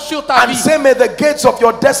paroles sur ta vie. And say may the gates of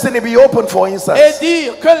your destiny be open, for instance. Et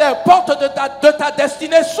dire que les portes de ta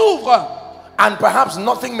destinée s'ouvrent. And perhaps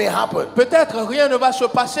nothing may happen. Peut-être rien ne va se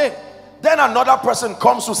passer. Then another person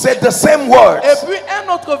comes to say the same words. Et puis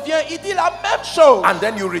un autre vient, il dit la même chose. And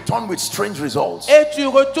then you return with strange results. Et tu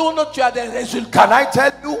retournes, tu as des résultats. Can I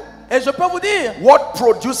tell you? Et je peux vous dire what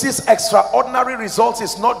produces extraordinary results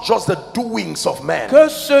is not just the doings of men. Que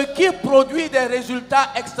ce qui produit des résultats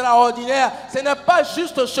extraordinaires, ce n'est pas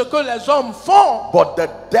juste ce que les hommes font, but the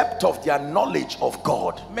depth of their knowledge of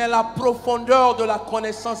God. Mais la profondeur de la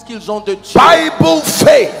connaissance qu'ils ont de Dieu. Bible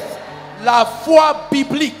faith. La foi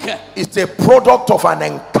biblique is a product of an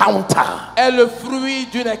encounter. Est le fruit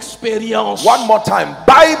d'une expérience. One more time.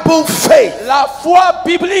 Bible faith. La foi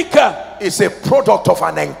biblique is a product of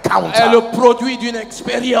an encounter. Est le produit d'une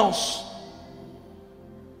expérience.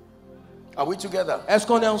 Are we together? Est-ce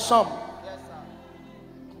qu'on est ensemble?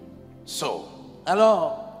 So,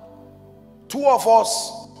 alors, two of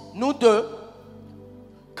us, nous deux,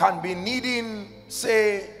 can be needing,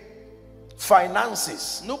 say,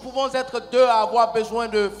 finances. Nous pouvons être deux à avoir besoin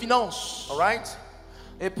de finances. All right?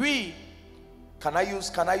 Et puis, can I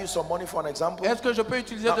use some money for an example? Est-ce que je peux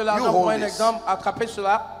utiliser de l'argent pour un exemple? Attraper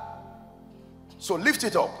cela. So lift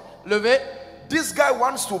it up. Levez. This guy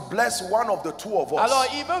wants to bless one of the two of us. Alors,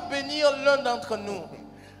 il veut bénir l'un d'entre nous.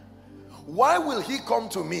 Why will he come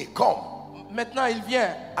to me? Come. Maintenant, il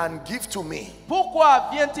vient. And give to me. Pourquoi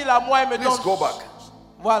vient-il à moi et me donne? Please go back.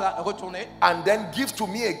 Voilà, retournez. And then give to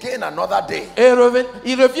me again another day. Et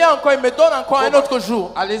il revient encore, il me donne encore un autre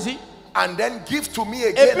jour. Allez-y. And then give to me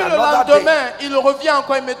again et puis le lendemain, day. Il revient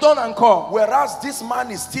encore, il me donne encore. Whereas this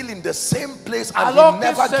man is still in the same place and alors he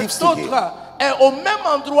never gives to him. Est au même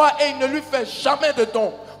endroit et il ne lui fait jamais de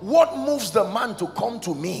don. What moves the man to come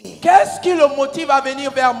to me? Qu'est-ce qui le motive à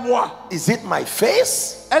venir vers moi? Is it my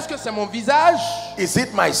face? Est-ce que c'est mon visage? Is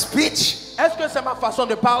it my speech? Est-ce que c'est ma façon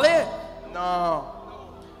de parler? Non.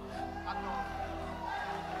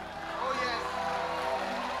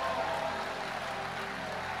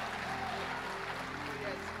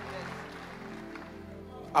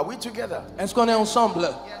 Are we together? Est-ce qu'on est ensemble?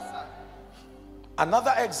 Yes, sir.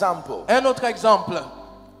 Another example. Un autre exemple.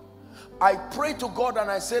 I pray to God and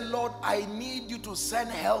I say, Lord, I need you to send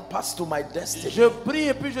helpers to my destiny. Je prie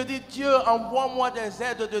et puis je dis, Dieu, envoie-moi des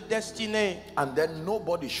aides de destinée. And then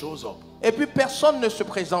nobody shows up. Et puis personne ne se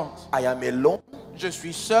présente. I am alone. Je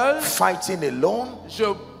suis seul. Fighting alone. Je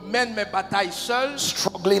mène mes batailles seul.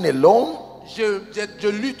 Struggling alone. Je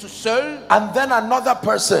lutte seul. And then another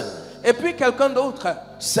person. Et puis quelqu'un d'autre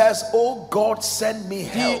says, oh God, send me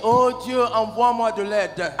help. Dit, oh Dieu, envoie-moi de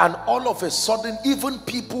l'aide. And all of a sudden, even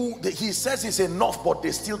people, he says it's enough, but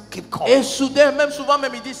they still keep coming. Et soudain, même souvent,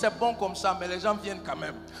 même il dit c'est bon comme ça, mais les gens viennent quand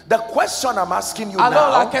même. The question I'm asking you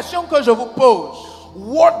Alors now, la question que je vous pose,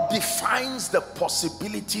 what defines the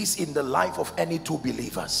possibilities in the life of any two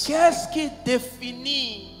believers? qu'est-ce qui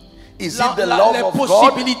définit Is it the love les of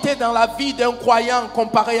possibilités God? dans la vie d'un croyant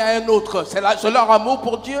comparé à un autre? C'est leur amour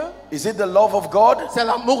pour Dieu? Is it the love of God? C'est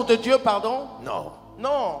l'amour de Dieu, pardon? No.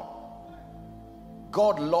 Non.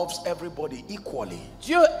 God loves everybody equally.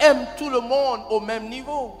 Dieu aime tout le monde au même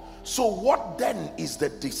niveau. So what then is the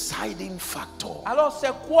deciding factor? Alors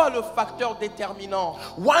c'est quoi le facteur déterminant?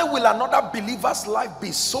 Why will another believer's life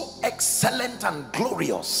be so excellent and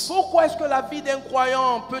glorious, Pourquoi est-ce que la vie d'un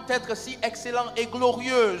croyant peut être si excellente et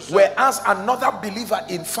glorieuse, whereas another believer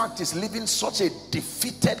in fact is living such a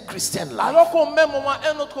defeated Christian life? alors qu'au même moment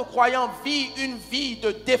un autre croyant vit une vie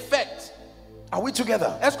de défaite? Are we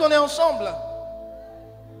together? Est-ce qu'on est ensemble?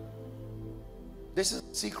 This is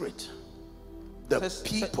the secret. The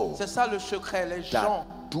people C'est ça le secret, les gens that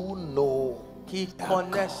do know qui their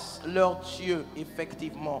connaissent leur Dieu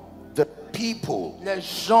effectivement. God. The people, Les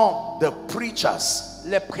gens, the preachers,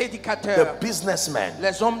 les the prédicateurs, businessmen,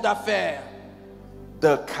 les hommes d'affaires,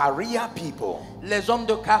 the career people, les hommes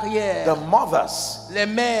de carrière, the mothers, les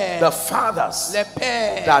mères, the fathers les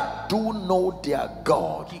pères that do know their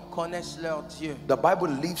God. qui connaissent leur Dieu. The Bible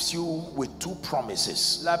leaves you with two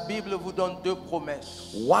promises. La Bible vous donne deux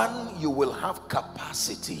promesses. One, you will have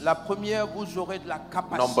capacity. La première, vous aurez de la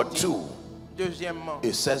capacité. Number two, Deuxièmement,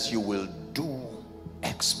 it says you will do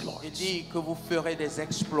exploits. il dit que vous ferez des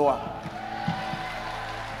exploits.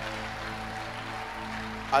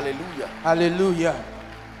 Hallelujah. Alléluia.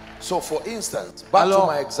 So for instance, back Alors,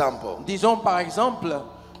 to my example, disons par exemple,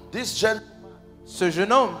 this gentleman ce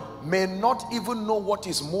jeune homme, may not even know what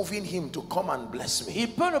is moving him to come and bless me. il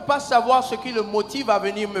peut ne pas savoir ce qui le motive à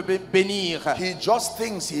venir me bénir. He just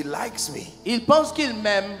thinks he likes me. Il pense qu'il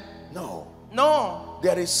m'aime. No, Non,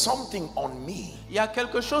 there is something on me il y a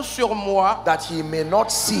quelque chose sur moi that he may not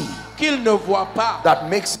see qu'il ne voit pas, that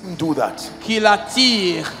makes him do that. qui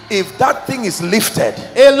l'attire. If that thing is lifted,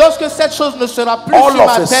 Et lorsque cette chose ne sera plus all sur of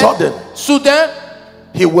ma a tête, sudden, soudain,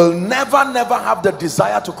 he will never have the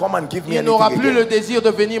desire to come and give me il n'aura anything plus le again. désir de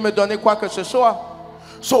venir me donner quoi que ce soit.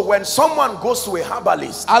 So when someone goes to a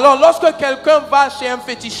herbalist Alors lorsque quelqu'un va chez un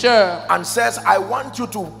féticheur and says, I want you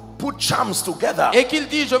to put charms together et qu'il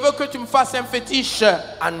dit je veux que tu me fasses un fétiche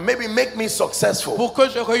and maybe make me successful, pour que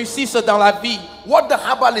je réussisse dans la vie, what the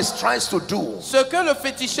herbalist tries to do ce que le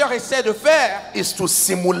féticheur essaie de faire, is to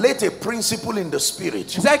simulate a principle in the spirit,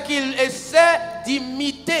 c'est qu'il essaie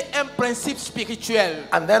d'imiter un principe spirituel.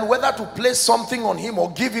 and then whether to place something on him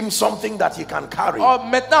or give him something that he can carry Oh,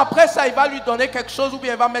 maintenant après ça il va lui donner quelque chose ou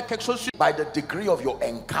bien il va mettre quelque chose sur, by the degree of your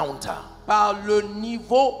encounter. par le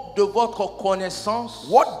niveau de votre connaissance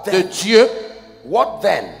What de then? Dieu. What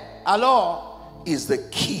then Alors is the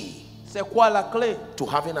key c'est quoi la clé to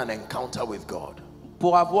having an encounter with God?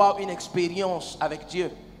 pour avoir une expérience avec Dieu?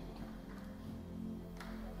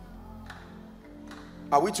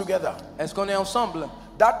 Are we together? Est-ce qu'on est ensemble?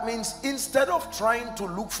 That means instead of trying to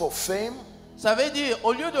look for fame, Ça veut dire,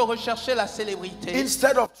 au lieu de rechercher la célébrité,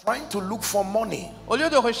 instead of trying to look for money, au lieu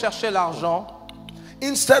de rechercher l'argent,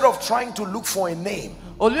 instead of trying to look for a name,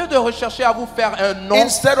 au lieu de rechercher à vous faire un nom,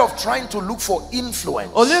 instead of trying to look for influence,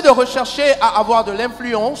 au lieu de rechercher à avoir de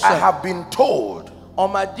l'influence, I have been told on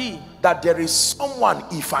m'a dit that there is someone,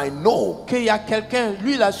 if I know qu'il y a quelqu'un,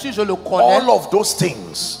 lui là-dessus je le connais, all of those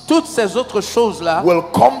things, toutes ces autres choses-là will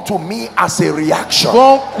come to me as a reaction.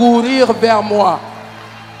 vont courir vers moi.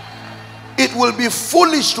 It will be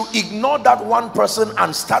foolish to ignore that one person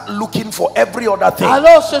and start looking for every other thing.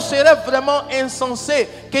 Alors ce serait vraiment insensé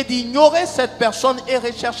que d'ignorer cette personne et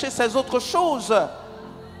rechercher ces autres choses.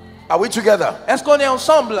 Are we together? Est-ce qu'on est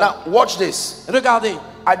ensemble? Now watch this. Regardez,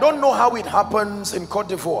 I don't know how it happens in Côte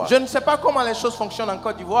d'Ivoire, je ne sais pas comment les choses fonctionnent en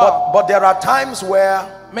Côte d'Ivoire, but there are times where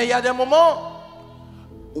mais il y a des moments,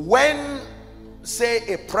 when, say,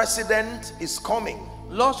 a president is coming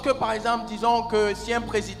lorsque par exemple, disons que si un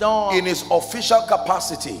président in his official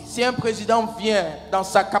capacity, vient dans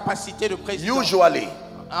sa capacité de président, usually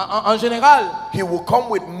en général, he will come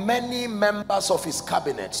with many members of his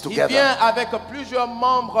cabinet il vient together. avec plusieurs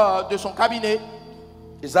membres de son cabinet.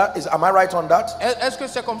 Am I right on that? Est-ce que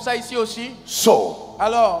c'est comme ça ici aussi? So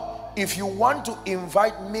Alors, if you want to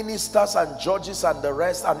invite ministers and judges and the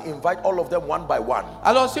rest and invite all of them one by one,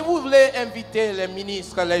 alors si vous voulez inviter les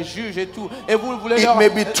ministres, les juges et tout, et vous voulez it leur, may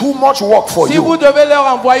be too much work for si you. vous devez leur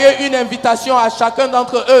envoyer une invitation à chacun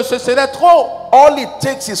d'entre eux, ce serait trop. All it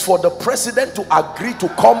takes is for the president to agree to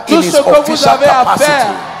come in Tout his ce que vous official avez à capacity.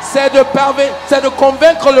 faire, c'est de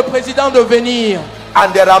convaincre le président de venir.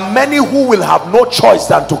 And there are many who will have no choice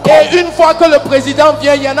than to come. Et une fois que le président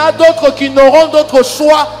vient, il y en a d'autres qui n'auront d'autre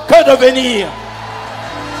choix que de venir.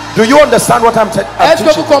 Do you understand what I'm teaching? Est-ce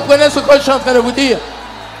que vous comprenez ce que je suis en train de vous dire?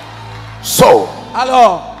 So,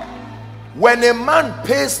 Alors, when a man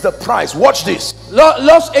pays the price, watch this,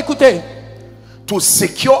 écoutez, to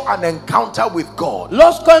secure an encounter with God,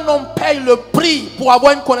 lorsqu'un homme paye le prix pour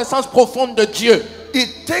avoir une connaissance profonde de Dieu,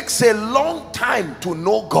 it takes a long time to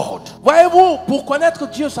know God. voyez-vous, pour connaître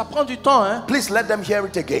Dieu, ça prend du temps, hein? Please let them hear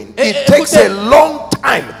it again. Et- It takes écoutez, a long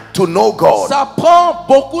time to know God. Ça prend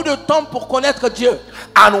beaucoup de temps pour connaître Dieu.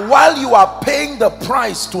 And while you are paying the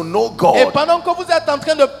price to know Et God, pendant que vous êtes en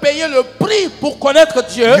train de payer le prix pour connaître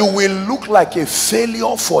Dieu, you will look like a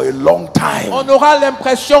failure for a long time. on aura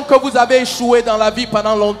l'impression que vous avez échoué dans la vie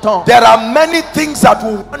pendant longtemps. There are many things that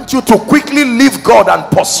will want you to quickly leave God and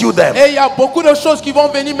pursue them. Et il y a beaucoup de choses qui vont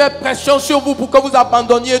venir mettre pression sur vous pour que vous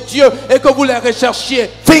abandonniez Dieu et que vous les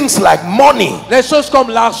recherchiez. Things like money, Les choses comme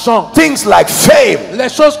l'argent, things like fame, les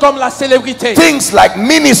choses comme la célébrité, things like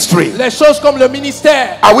ministry. les choses comme le ministère.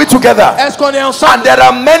 Are we together? Est-ce qu'on est And ensemble? there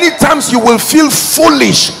are many times you will feel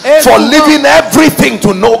foolish Et for souvent, leaving everything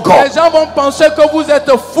to know Les God. gens vont penser que vous êtes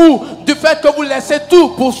fou du fait que vous laissez tout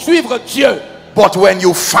pour suivre Dieu. But when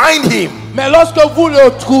you find him, Mais lorsque vous le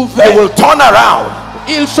they trouvez, will turn around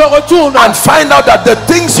il se retourne. and find out that the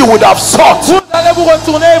things you would have sought Vous allez vous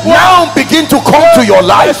retourner et voir now begin to come to your les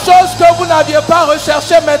life. choses que vous n'aviez pas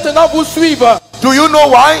recherchées maintenant vous suivent. Do you know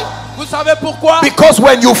why? Vous savez pourquoi? Because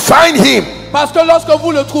when you find him, Parce que lorsque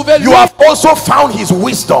vous le trouvez, lui, you have also found his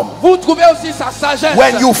wisdom. vous trouvez aussi sa sagesse.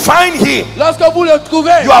 When you find him, Lorsque vous le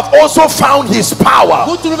trouvez, you have also found his power.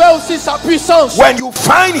 vous trouvez aussi sa puissance. When you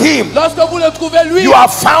find him, Lorsque vous le trouvez, lui, you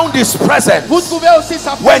have found his presence. vous trouvez aussi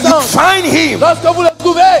sa When you présence. find him, Lorsque vous le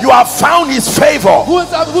trouvez, you have found his favor.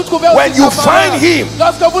 vous trouvez When aussi you sa faveur. find him,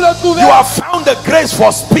 Lorsque vous le trouvez, you have found the grace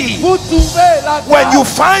for speed. vous trouvez la When grâce you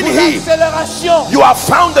find pour him, l'accélération. you have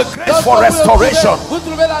found the grace Lorsque for vous le trouvez, restoration. vous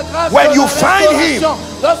trouvez la grâce When de you la find restauration.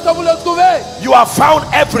 Lorsque vous le trouvez, You have found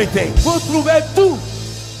everything. vous trouvez tout.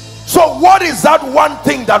 So what is that one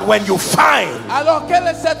thing that when you find, Alors quelle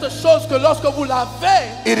est cette chose que lorsque vous l'avez,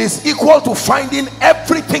 it is equal to finding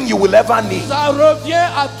everything you will ever need? ça revient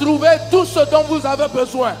à trouver tout ce dont vous avez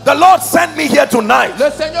besoin. The Lord sent me here tonight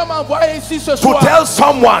Le Seigneur m'a envoyé ici ce to soir tell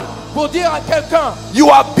someone, pour dire à quelqu'un: you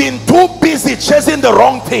have been too busy chasing the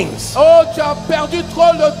wrong things. oh, tu as perdu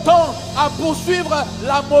trop le temps à poursuivre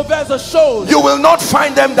la mauvaise chose. You will not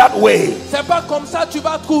find them that way. C'est pas comme ça que tu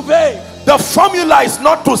vas trouver. The formula is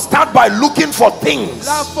not to start by looking for things.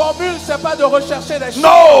 La formule, c'est pas de rechercher les choses.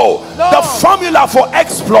 No, No. the formula for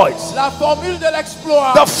exploits, La formule de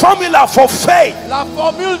l'exploit, the formula for faith la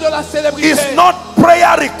formule de la célébrité, is not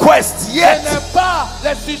prayer requests ce yet. n'est pas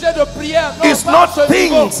les sujets de prière. Non, It's pas not à ce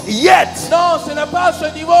niveau. things yet. Non, ce n'est pas à ce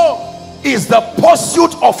niveau. It's the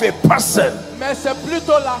pursuit of a person. Mais c'est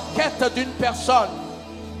plutôt la quête d'une personne.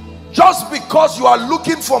 Just because you are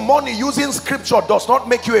looking for money using scripture does not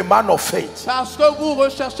make you a man of faith. Parce que vous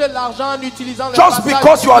recherchez l'argent en utilisant les Just passages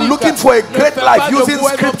because you are bibliques, looking for a ne great fait life pas de using vous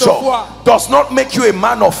un homme de scripture foi. does not make you a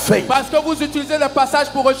man of faith. Parce que vous utilisez les passages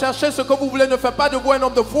pour rechercher ce que vous voulez ne fait pas de vous un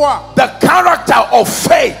homme de foi. The character of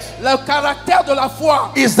faith Le caractère de la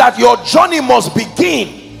foi, is that your journey must begin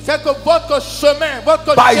c'est que votre chemin,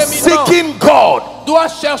 votre by cheminement seeking God, doit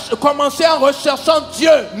commencer en recherchant Dieu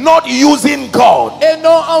not using God. et non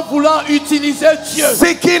en voulant utiliser Dieu.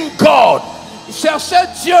 Seeking God, Chercher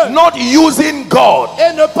Dieu not using God.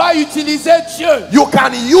 et ne pas utiliser Dieu. You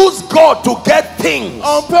can use God to get things.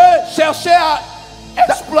 On peut chercher à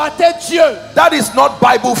exploiter Dieu. That is not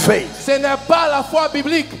Bible faith. Ce n'est pas la foi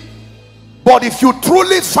biblique. But if you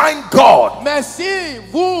truly find God, Mais si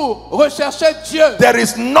vous recherchez Dieu, there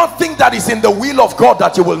is nothing that is in the will of God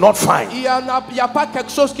that you will not find. il n'y a pas quelque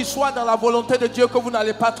chose qui soit dans la volonté de Dieu que vous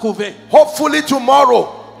n'allez pas trouver. Hopefully tomorrow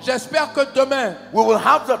J'espère que demain, we will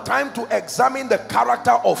have the time to examine the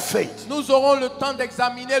character of faith, nous aurons le temps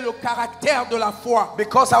d'examiner le caractère de la foi.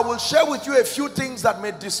 because I will share with you a few things that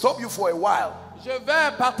may disturb you for a while. Je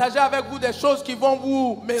vais partager avec vous des choses qui vont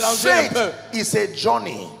vous mélanger un Faith peu. is a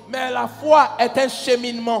journey, Mais la foi est un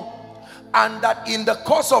cheminement. and that in the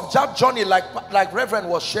course of that journey, like Reverend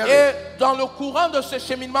was sharing, Et dans le courant de ce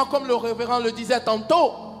cheminement, comme le révérend le disait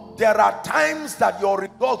tantôt, there are times that your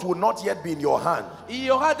result will not yet be in your hand. Il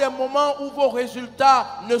y aura des moments où vos résultats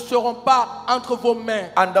ne seront pas entre vos mains.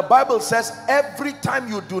 And the Bible says every time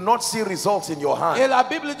you do not see results in your hand, et la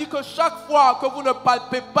Bible dit que chaque fois que vous ne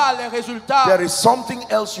palpez pas les résultats, there is something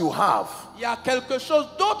else you have. Il y a quelque chose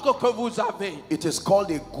d'autre que vous avez. It is called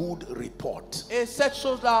a good report. Et cette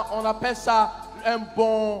chose-là, on appelle ça un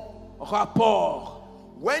bon rapport.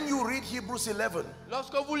 When you read Hebrews 11,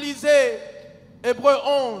 lorsque vous lisez Hébreux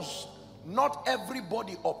 11, not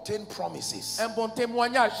everybody obtained promises. Un bon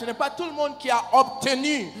témoignage. Ce n'est pas tout le monde qui a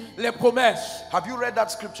obtenu les promesses. Have you read that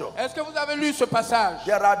scripture? Est-ce que vous avez lu ce passage?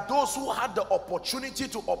 There are those who had the opportunity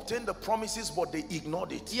to obtain the promises, but they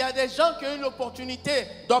ignored it. Il y a des gens qui ont eu l'opportunité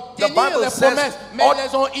d'obtenir les promesses, mais ils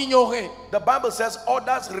les ont ignorées. The Bible says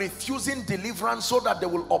others refusing deliverance so that they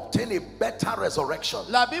will obtain a better resurrection.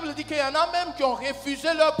 La Bible dit qu'il y en a même qui ont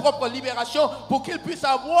refusé leur propre libération pour qu'ils puissent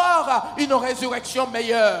avoir une résurrection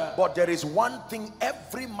meilleure. But there is one thing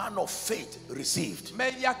every man of faith received.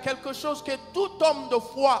 Mais il y a quelque chose que tout homme de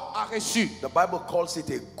foi a reçu. The Bible calls it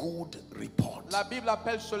a good report. La Bible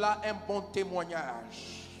appelle cela un bon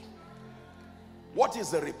témoignage. What is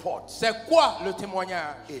the report? C'est quoi le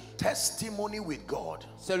témoignage? A testimony with God.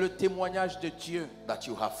 C'est le témoignage de Dieu. That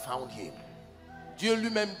you have found him. Dieu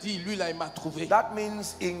lui-même dit, lui là il m'a trouvé. That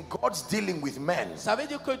means in God's dealing with men. Ça veut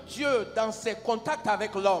dire que Dieu dans ses contacts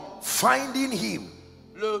avec l'homme, finding him,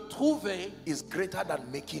 le trouver is greater than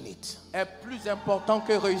making it. Est plus important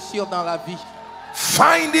que réussir dans la vie.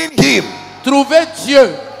 Finding him, trouver Dieu,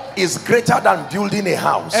 is greater than building a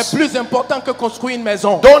house. Est plus important que construire une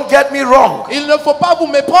maison. Don't get me wrong. Il ne faut pas vous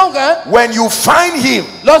méprendre, hein? When you find him,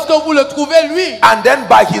 lorsque vous le trouvez lui, and then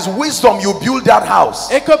by his wisdom you build that house,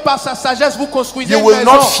 et que par sa sagesse vous construisez you une will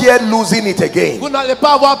maison, not fear losing it again. Vous n'allez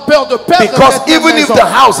pas avoir peur de perdre because cette even maison. if the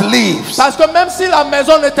house leaves, parce que même si la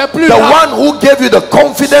maison n'était plus the là, one who gave you the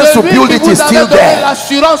confidence to build it is still there.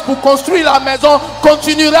 L'assurance pour construire la maison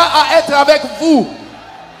continuera à être avec vous.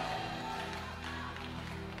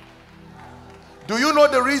 Do you know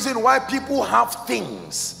the reason why people have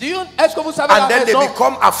things Est-ce que vous savez and la then raison? they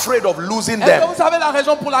become afraid of losing Est-ce them? que vous savez la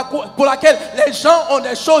raison pour laquelle les gens ont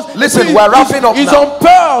des choses? Listen, we're wrapping up ils now. ont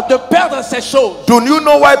peur de perdre ces choses. Do you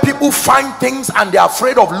know why people find things and they're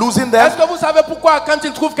afraid of losing them? Est-ce que vous savez pourquoi quand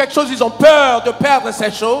ils trouvent quelque chose, ils ont peur de perdre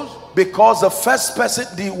ces choses? Because the first person,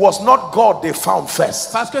 it was not God they found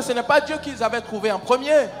first. Parce que ce n'est pas Dieu qu'ils avaient trouvé en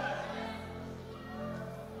premier.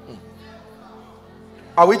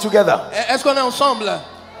 Are we together? Est-ce qu'on est ensemble?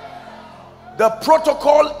 The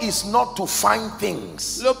protocol is not to find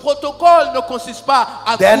things. Le protocole ne consiste pas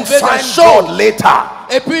à then trouver find des choses God later.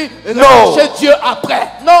 Et puis No. chercher Dieu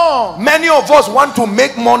après. Non. Many of us want to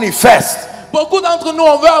make money first. Beaucoup d'entre nous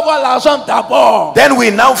on veut avoir l'argent d'abord. Then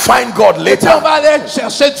we now find God Et puis later. on va aller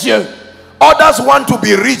chercher Dieu. Others want to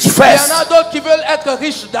be rich Il y first. en a d'autres qui veulent être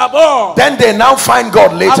riches d'abord. Then they now find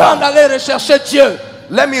God Avant later. d'aller rechercher Dieu.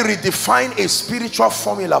 Let me redefine a spiritual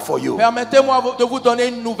formula for you. Permettez-moi de vous donner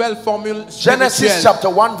une nouvelle formule Genesis spirituelle. chapter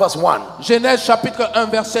 1 verse 1. Genèse chapitre 1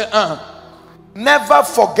 verset 1. Never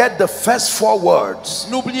forget the first 4 words.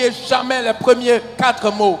 N'oubliez jamais les premiers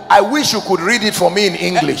 4 mots. I wish you could read it for me in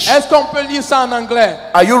English. Est-ce qu'on peut lire ça en anglais?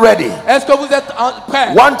 Are you ready? Est-ce que vous êtes prêts?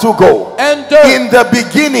 1 to go. 1, 2. In the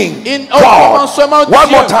beginning, Au God. commencement, One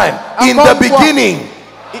Dieu. more time. In Encore the une fois. beginning.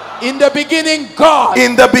 In the beginning, God.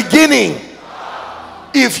 In the beginning.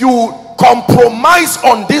 If you compromise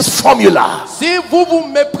on this formula, Si vous vous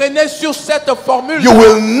méprenez sur cette formule, you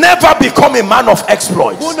will never become a man of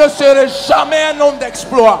exploits. vous ne serez jamais un homme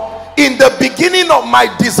d'exploit. In the beginning of my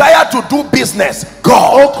desire to do business,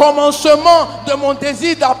 God. Au commencement de mon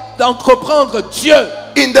désir d'entreprendre, Dieu.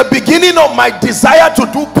 In the beginning of my desire to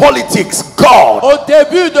do politics, God. Au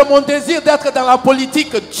début de mon désir d'être dans la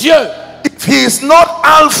politique, Dieu. If he is not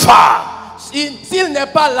Alpha, S'il n'est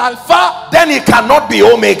pas l'alpha, then he cannot be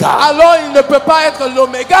Omega. alors il ne peut pas être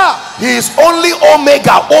l'oméga. He is only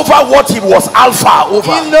Omega over what he was Alpha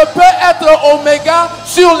over. Il ne peut être oméga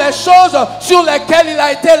sur les choses sur lesquelles il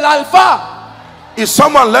a été l'alpha. Is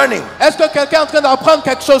someone learning? Est-ce que quelqu'un est en train d'apprendre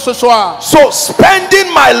quelque chose ce soir? So spending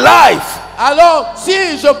my life Alors, si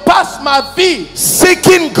je passe ma vie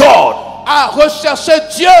seeking God, à rechercher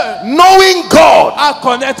Dieu, knowing God, à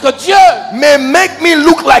connaître Dieu, may make me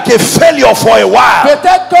look like a failure for a while.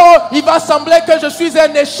 peut-être qu'il va sembler que je suis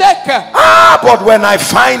un échec. But when I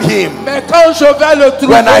find him, Mais quand je vais le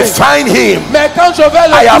trouver, when I find him, mais quand je vais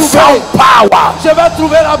I le have found trouver, power. je vais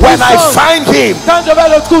trouver la When I puissance. find him, Quand je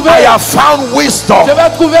vais le trouver, I have found wisdom. je vais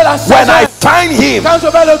trouver la When I sagesse. find him, Quand je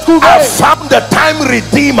vais le trouver, I found the time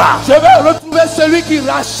redeemer. je vais retrouver celui qui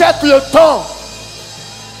rachète le temps.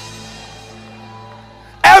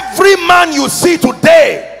 Every man you see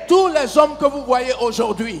today, tous les hommes que vous voyez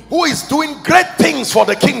aujourd'hui, who is doing great things for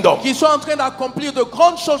the kingdom, qui sont en train d'accomplir de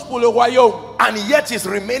grandes choses pour le royaume, and yet is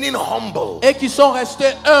remaining humble et qui sont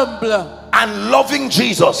restés humbles, and loving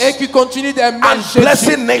Jesus et qui continuent d'aimer and Jésus,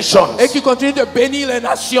 blessing nations, et qui continuent de bénir les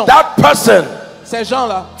nations. that person Ces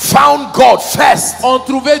gens-là found God first ont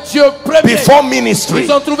trouvé Dieu premier. before ministry,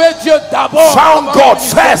 Ils ont trouvé Dieu d'abord. found avant God le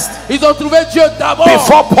ministère. first Ils ont trouvé Dieu d'abord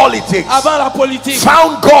before politics, avant la politique.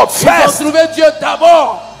 found God Ils ont first trouvé Dieu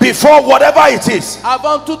d'abord before whatever it is,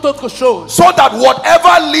 avant toute autre chose. so that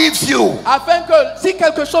whatever leaves you, Afin que si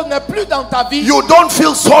quelque chose n'est plus dans ta vie, you don't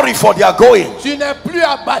feel sorry for their going, tu n'es plus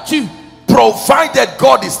abattu, provided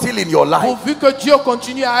God is still in your life. pourvu que Dieu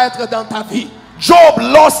continue à être dans ta vie. Job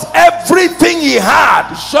lost everything he had,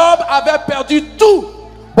 Job avait perdu tout,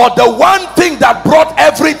 but the one thing that brought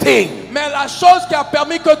everything, mais la chose qui a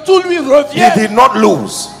permis que tout lui he revienne, did not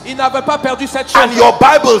lose. il n'avait pas perdu cette chose. And your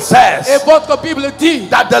Bible Et says votre Bible dit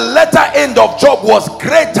that the latter end of Job was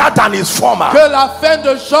greater than his former. que la fin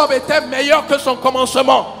de Job était meilleure que son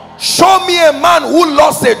commencement. Show me a man who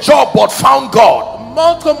lost a job but found God.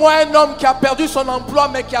 Montre-moi un homme qui a perdu son emploi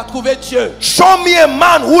mais qui a trouvé Dieu. Show me a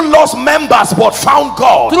man who lost members but found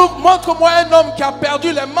God. Montre-moi un homme qui a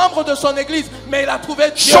perdu les membres de son église mais il a trouvé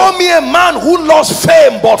Dieu. Show me a man who lost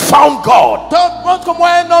fame but found God. Montre-moi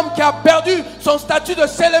un homme qui a perdu son statut de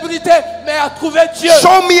célébrité mais a trouvé Dieu.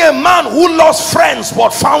 Show me a man who lost friends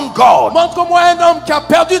but found God. Montre-moi un homme qui a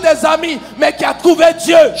perdu des amis mais qui a trouvé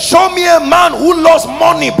Dieu. Show me a man who lost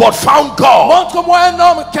money but found God. Montre-moi un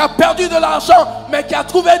homme qui a perdu de l'argent mais qui a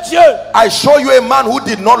trouvé Dieu. I show you a man who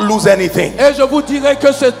did not lose anything. Et je vous dirai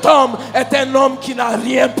que cet homme est un homme qui n'a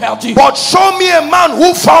rien perdu. But show me a man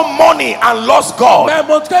who found money and lost God. Mais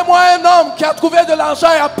montrez-moi un homme qui a trouvé de l'argent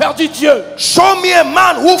et a perdu Dieu. Show me a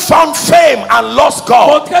man who found fame and lost God.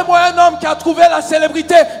 Montrez-moi un homme qui a trouvé la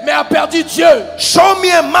célébrité mais a perdu Dieu. Show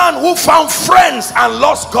me a man who found friends and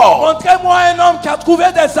lost God. Montrez-moi un homme qui a trouvé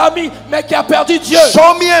des amis mais qui a perdu Dieu.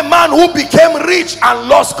 Show me a man who became rich and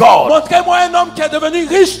lost God. Montrez-moi un homme qui est devenu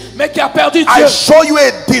riche mais qui a perdu Dieu. I show you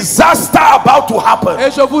a disaster about to happen.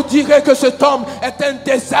 Et je vous dirai que cet homme est un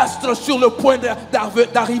désastre sur le point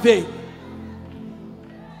d'arriver.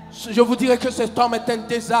 Je vous dirai que cet homme est un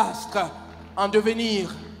désastre en devenir.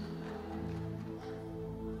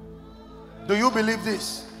 Do you believe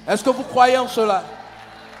this? Est-ce que vous croyez en cela?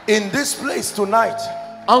 In this place tonight,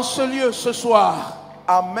 En ce lieu ce soir,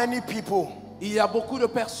 are many people il y a beaucoup de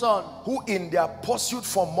personnes who in their pursuit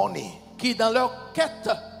for money qui dans leur quête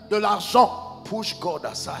de l'argent push God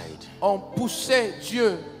aside. ont poussé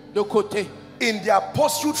Dieu de côté. In their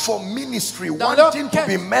pursuit for ministry, Dans leur wanting to quête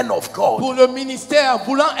be men of God, pour le ministère,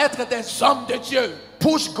 voulant être des hommes de Dieu,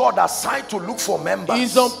 push God aside to look for members.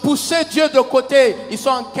 ils ont poussé Dieu de côté. Ils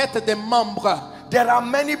sont en quête des membres. There are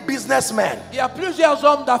many businessmen Il y a plusieurs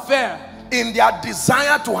hommes d'affaires in their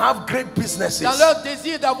desire to have great businesses. dans leur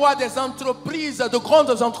désir d'avoir des entreprises, de grandes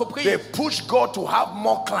They entreprises. push God to have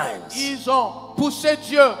more clients. Ils ont poussé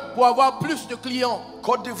Dieu pour avoir plus de clients.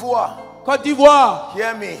 Côte d'Ivoire, Côte d'Ivoire,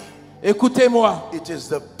 hear me. écoutez-moi. It is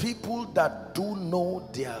the people that do know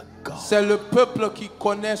their God C'est le peuple qui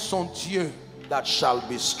connaît son Dieu, that shall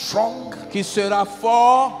be strong qui sera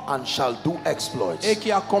fort and shall do exploits. et qui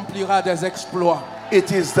accomplira des exploits. It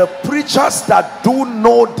is the preachers that do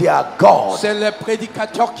know their God. C'est les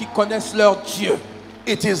prédicateurs qui connaissent leur Dieu.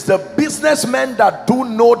 It is the businessmen that do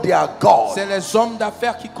know their God. C'est les hommes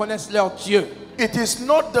d'affaires qui connaissent leur Dieu. It is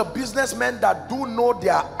not the businessmen that do know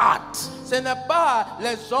their art. Ce n'est pas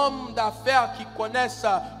les hommes d'affaires qui connaissent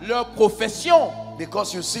leur profession.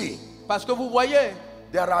 Because you see, Parce que vous voyez,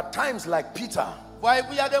 there are times like Peter.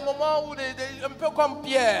 il y a des moments où, un peu comme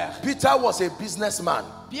Pierre. Peter was a businessman.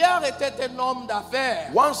 Pierre était un homme d'affaires.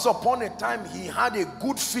 Once upon a time, he had a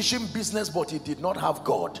good fishing business, but he did not have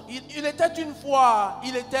God. Il était une fois,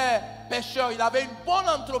 il était pêcheur. Il avait une bonne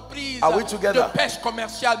entreprise Are we together? de pêche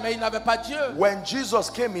commerciale, mais il n'avait pas Dieu. When Jesus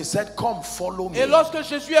came, he said, "Come, follow me." Et lorsque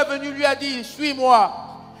Jésus est venu, lui a dit, suis-moi.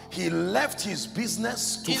 He left his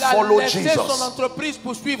business to Il a follow laissé son Jesus. entreprise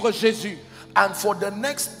pour suivre Jésus. And for the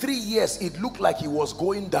next 3 years, it looked like he was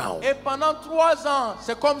going down. Et pendant 3 ans,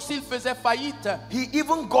 c'est comme s'il faisait faillite. He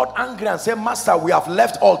even got angry and said, "Master, we have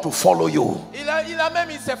left all to follow you."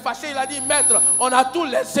 Il s'est fâché, il a dit, maître, on a tout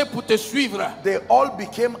laissé pour te suivre. They all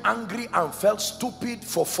became angry and felt stupid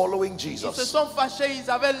for following Ils se Jesus. sont fâchés,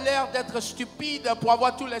 ils avaient l'air d'être stupides pour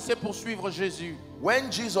avoir tout laissé pour suivre Jésus.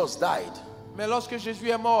 When Jesus died, Mais lorsque Jésus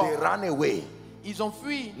est mort, they ran away. ils ont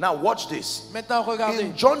fui. Now watch this. Maintenant, regardez.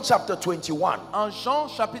 In John chapter 21, En Jean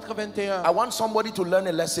chapitre 21, I want somebody to learn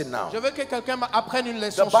a lesson now. je veux que quelqu'un apprenne une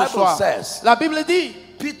leçon The ce Bible soir. says- La Bible dit,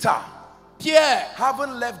 Peter, Pierre,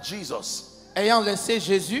 having left Jesus, ayant laissé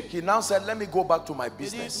Jésus, he now said, let me go back to my il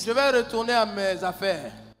dit, business. je vais retourner à mes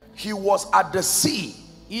affaires. He was at the sea.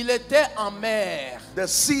 Il était en mer. The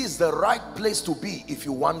sea is the right place to be if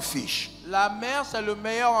you want fish. La mer, c'est le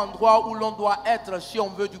meilleur endroit où l'on doit être si on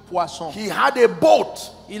veut du poisson. He had a boat.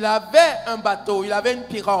 Il avait un bateau, il avait une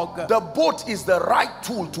pirogue. The boat is the right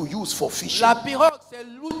tool to use for fishing. La pirogue, c'est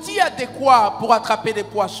l'outil adéquat pour attraper des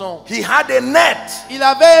poissons. He had a net. Il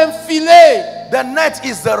avait un filet. The net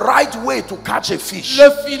is the right way to catch a fish. Le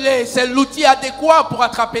filet, c'est l'outil adéquat pour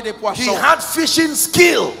attraper des poissons. He had fishing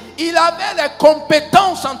skill. Il avait les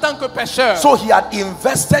compétences en tant que pêcheur. So he had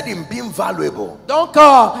invested in being valuable. Donc,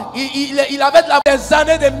 il avait des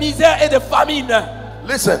années de misère et de famine.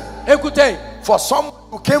 Listen. Écoutez. For some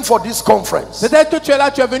who came for this conference, peut-être que tu es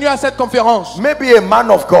là, tu es venu à cette conférence. Maybe a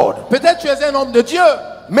man of God. Peut-être tu es un homme de Dieu.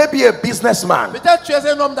 Maybe a businessman. Peut-être tu es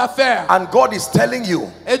un homme d'affaires. And God is telling you,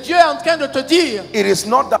 et Dieu est en train de te dire, it is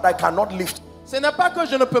not that I cannot lift. Ce n'est pas que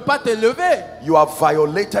je ne peux pas te lever. You have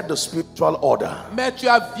violated the spiritual order. Mais tu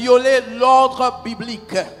as violé l'ordre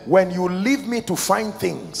biblique. When you leave me to find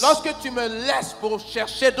things, lorsque tu me laisses pour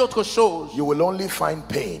chercher d'autres choses, you will only find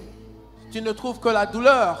pain. Tu ne trouves que la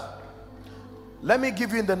douleur. Let me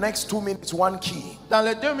give you in the next 2 minutes one key. Dans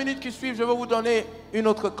les 2 minutes qui suivent, je vais vous donner une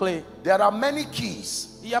autre clé. There are many keys.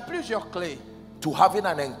 Il y a plusieurs clés. To having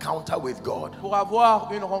an encounter with God. Pour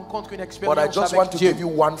avoir une rencontre, une expérience avec Dieu. But I just want to give you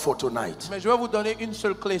one for tonight. Mais je vais vous donner une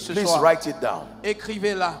seule clé ce soir. Please write it down.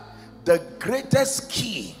 Écrivez-la. The greatest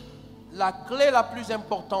key. La clé la plus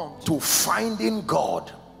importante. To finding God.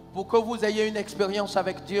 Pour que vous ayez une expérience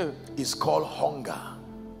avec Dieu. Is called hunger.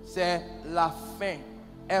 C'est la faim.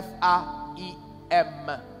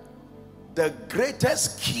 F-A-I-M. The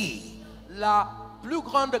greatest key. La plus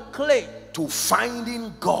grande clé. To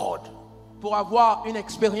finding God. Pour avoir une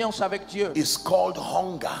expérience avec Dieu. Is called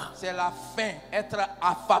hunger. C'est la faim, être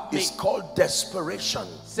affamé. It's called desperation.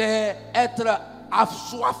 C'est être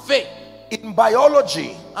assoiffé. In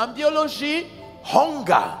biology, en biologie,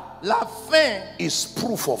 hunger, la faim, is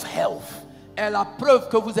proof of health. Est la preuve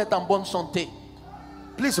que vous êtes en bonne santé.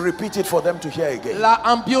 Please repeat it for them to hear again.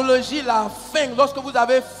 En biologie, la faim, lorsque vous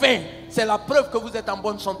avez faim, c'est la preuve que vous êtes en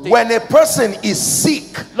bonne santé. When a person is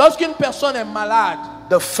sick, lorsqu'une personne est malade,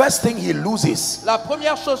 the first thing he loses, la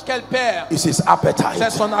première chose qu'elle perd, is his appetite.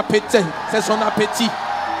 C'est son appétit. C'est son appétit.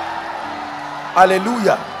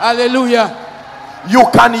 Hallelujah. Alléluia. You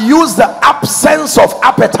can use the absence of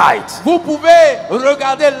appetite. Vous pouvez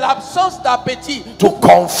regarder l'absence d'appétit to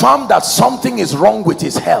confirm that something is wrong with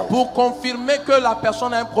his health. Pour confirmer que la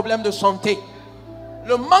personne a un problème de santé.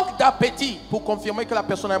 Le manque d'appétit pour confirmer que la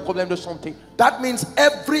personne a un problème de santé. That means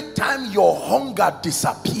every time your hunger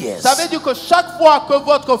disappears. Ça veut dire que chaque fois que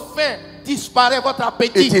votre faim disparaît, votre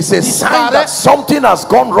appétit it is a sign that something has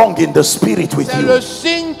gone wrong in the spirit with you. C'est le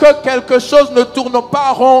signe que quelque chose ne tourne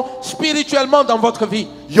pas rond spirituellement dans votre vie.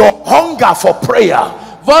 Your hunger for prayer.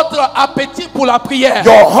 Votre appétit pour la prière.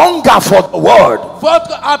 Your hunger for the word.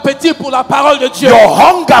 Votre appétit pour la parole de Dieu. Your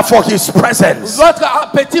hunger for his presence. Votre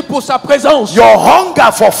appétit pour sa présence. Your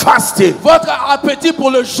hunger for fasting. Votre appétit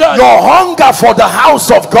pour le jeûne. Your hunger for the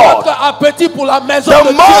house of God. Votre appétit pour la maison the de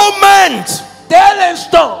Dieu. moment. Dès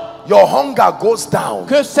l'instant your hunger goes down.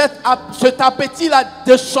 Que cet appétit-là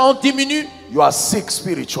descend, diminue. You are sick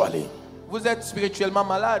spiritually. Vous êtes spirituellement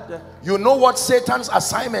malade. You know what Satan's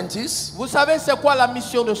assignment is? Vous savez c'est quoi la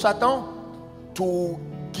mission de Satan? To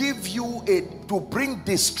bring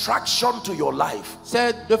distraction to your life.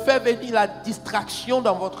 C'est de faire venir la distraction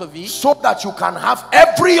dans votre vie. So that you can have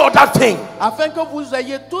every other thing. Afin que vous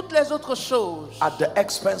ayez toutes les autres choses. At the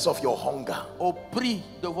expense of your hunger. Au prix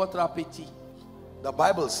de votre appétit. The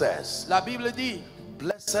Bible says. La Bible dit.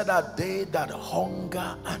 Blessed are they that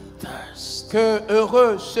hunger and thirst. Que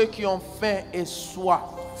heureux ceux qui ont faim et soif.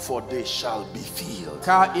 For they shall be filled.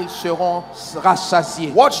 Car ils seront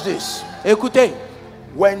rassasiés. Watch this. Écoutez.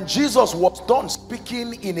 When Jesus was done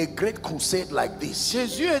speaking in a great crusade like this.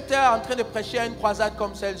 Jésus était en train de prêcher à une croisade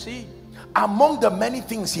comme celle-ci. Among the many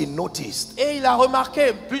things he noticed. Et il a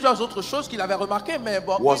remarqué plusieurs autres choses qu'il avait remarquées, mais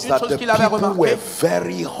bon, une chose qu'il avait remarqué.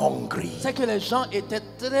 C'est que les gens étaient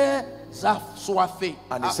très assoiffés.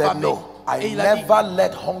 And he said, no, I never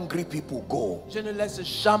let hungry people go. Je ne laisse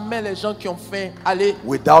jamais les gens qui ont faim aller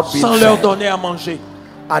sans leur donner à manger.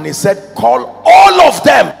 And he said, call all of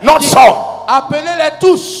them, not some. Appelez-les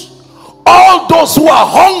tous. All those who are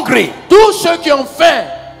hungry. Tous ceux qui ont faim.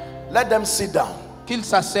 Let them sit down. Qu'ils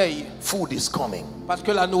s'asseyent. Food is coming. Parce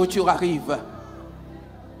que la nourriture arrive.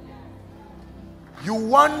 You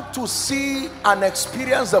want to see and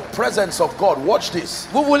experience the presence of God. Watch this.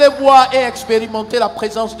 Vous voulez voir et expérimenter la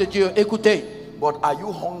présence de Dieu. Écoutez. But are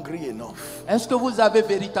you hungry enough? Est-ce que vous avez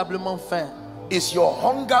véritablement faim? Is your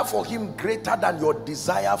hunger for him greater than your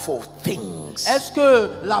desire for things? Est-ce que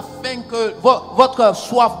la faim, que votre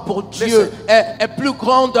soif pour Dieu est plus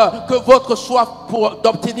grande que votre soif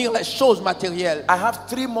d'obtenir les choses matérielles? I have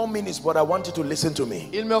 3 more minutes, but I want you to listen to me.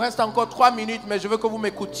 Il me reste encore 3 minutes, mais je veux que vous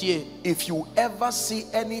m'écoutiez. If you ever see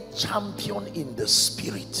any champion in the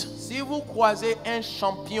spirit, si vous croisez un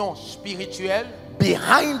champion spirituel,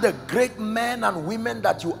 behind the great men and women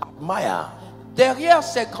that you admire, derrière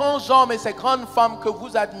ces grands hommes et ces grandes femmes que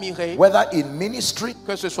vous admirez, whether in ministry,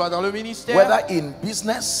 que ce soit dans le ministère, whether in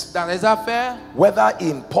business, dans les affaires, whether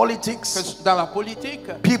in politics, dans la politique,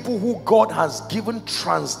 people who God has given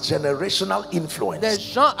transgenerational influence, des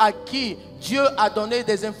gens à qui Dieu a donné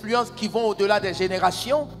des influences qui vont au-delà des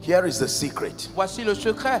générations. Here is the secret. Voici le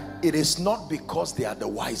secret. It is not because they are the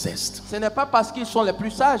wisest. Ce n'est pas parce qu'ils sont les plus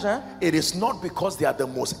sages, hein? It is not because they are the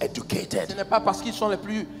most educated. Ce n'est pas parce qu'ils sont les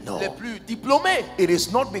plus diplômés. It is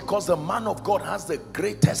not because the man of God has the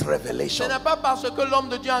greatest revelation. Ce n'est pas parce que l'homme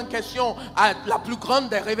de Dieu en question a la plus grande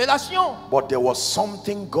des révélations. But there was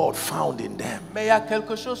something God found in them. Mais il y a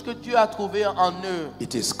quelque chose que Dieu a trouvé en eux.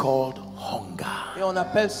 It is called hunger. Et on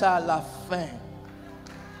appelle ça la faim.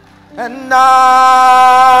 And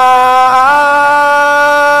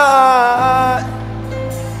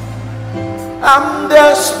I'm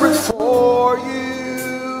desperate for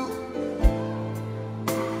you.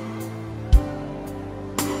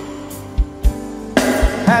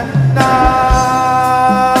 And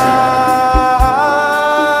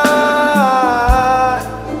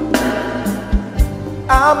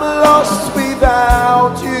I'm lost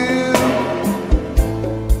without you.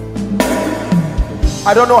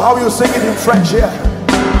 I don't know how you sing it in French here,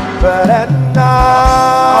 but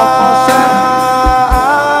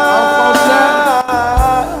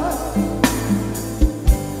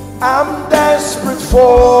I'm desperate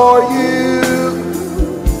for you.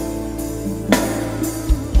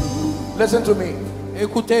 Listen to me.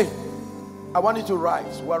 Écoutez. I want you to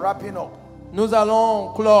rise. We're wrapping up. Nous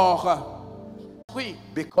allons clore. Oui.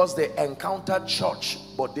 Because they encountered church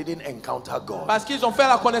but didn't encounter God. Parce qu'ils ont fait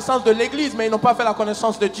la connaissance de l'église mais ils n'ont pas fait la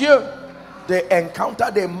connaissance de Dieu. They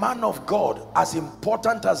encountered a man of God, as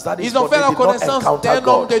important as that is. Ils ont fait la connaissance d'un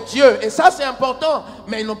homme de Dieu et ça c'est important,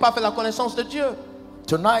 mais ils n'ont pas fait la connaissance de Dieu.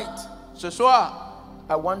 Tonight, ce soir,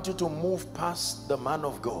 I want you to move past the man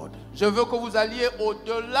of God. Je veux que vous alliez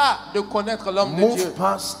au-delà de connaître l'homme de Dieu. Move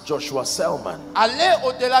past Joshua Selman. Allez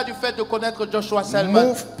au-delà du fait de connaître Joshua Selman.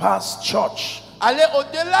 Move past church. Allez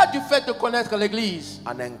au-delà du fait de connaître l'église.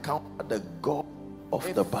 And encounter the God of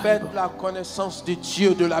the Bible. Faites la connaissance du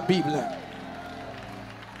Dieu de la Bible.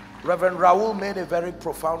 Reverend Raoul made a very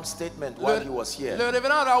profound statement while he was here. Le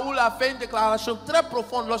révérend Raoul a fait une déclaration très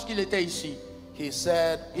profonde lorsqu'il était ici. He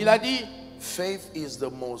said, il a dit, faith is the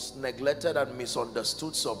most neglected and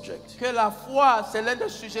misunderstood subject. Que la foi, c'est l'un des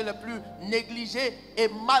sujets les plus négligés et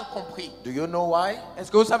mal compris. Do you know why? Est-ce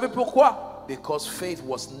que vous savez pourquoi? Because faith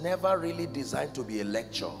was never really designed to be a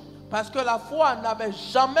lecture. Parce que la foi n'avait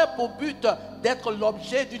jamais pour but d'être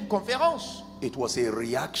l'objet d'une conférence. It was a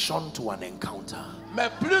reaction to an encounter. Mais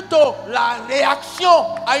plutôt la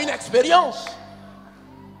réaction à une expérience.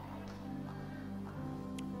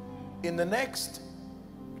 In the next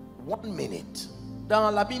 1 minute, dans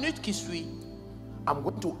la minute qui suit, I'm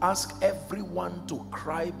going to ask everyone to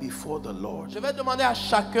cry before the Lord. Je vais demander à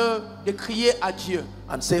chacun de crier à Dieu.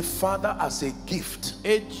 And say, Father, as a gift.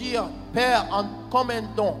 Et dire, Père, comme un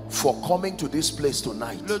don. For coming to this place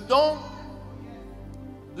tonight. Le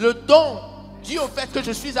don dû au fait que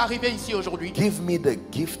je suis arrivé ici aujourd'hui. Give me the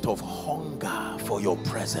gift of hunger for your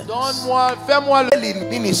presence. Donne-moi, fais-moi le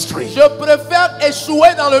ministry. Je préfère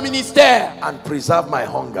échouer dans le ministère. And preserve my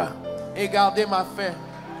hunger. Et garder ma faim.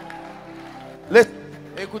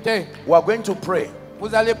 Écoutez, we are going to pray.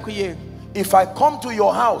 Vous allez prier. If I come to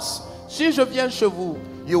your house, si je viens chez vous,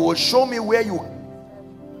 you will show me where you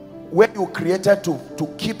created to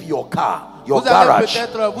keep your car, your garage.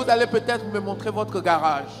 Vous allez peut-être me montrer votre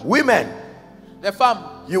garage. Women, les femmes,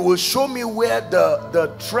 you will show me where the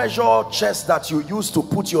treasure chest that you use to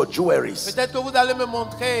put your jewelries. Peut-être que vous allez me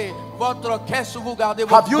montrer votre caisse où vous gardez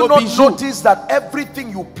vos bijoux. bijoux. Have you not noticed that everything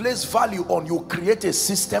you place value on, you create a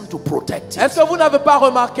system to protect it? Est-ce que vous n'avez pas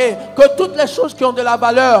remarqué que toutes les choses qui ont de la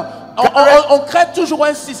valeur, on crée toujours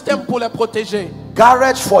un système pour les protéger?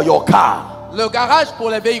 Garage for your car. Le garage pour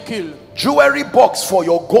les véhicules. Jewelry box for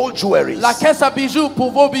your gold jewelry. La caisse à bijoux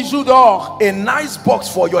pour vos bijoux d'or. A nice box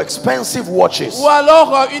for your expensive watches. Ou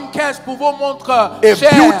alors une caisse pour vos montres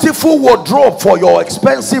chères. A beautiful wardrobe for your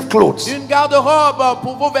expensive clothes. Une garde-robe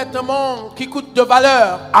pour vos vêtements qui coûtent de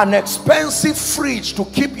valeur. An expensive fridge to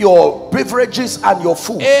keep your beverages and your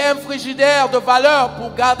food. Et un frigidaire de valeur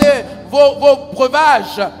pour garder vos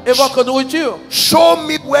breuvages et votre nourriture. Show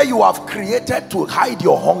me where you have created to hide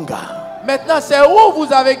your hunger. Maintenant, c'est où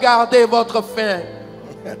vous avez gardé votre faim.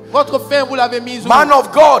 Votre faim, vous l'avez mise où? Man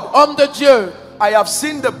of God, homme de Dieu, I have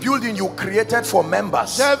seen the building you created for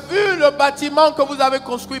members. j'ai vu le bâtiment que vous avez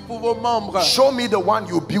construit pour vos membres. Show me the one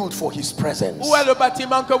you built for his presence. Où est le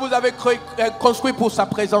bâtiment que vous avez construit pour sa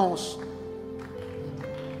présence?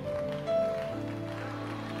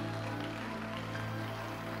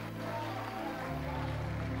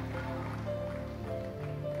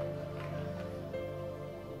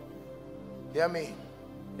 Hear me.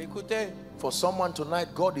 Écoutez, For someone tonight,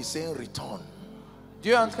 God is saying return.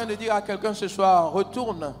 Dieu est en train de dire à quelqu'un ce soir,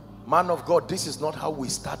 retourne. Man of God, this is not how we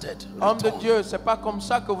started. Homme de Return. Dieu, c'est pas comme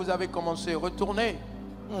ça que vous avez commencé. Retournez.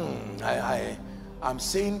 I'm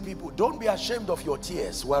saying, people, don't be ashamed of your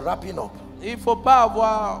tears. We're wrapping up. Il faut pas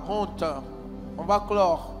avoir honte. On va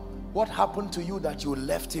clore. What happened to you that you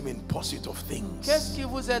left him in pursuit of things? Qu'est-ce qui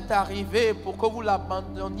vous est arrivé pour que vous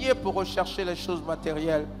l'abandonniez pour rechercher les choses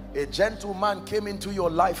matérielles? A gentleman came into your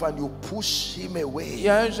life and you pushed him Il away. y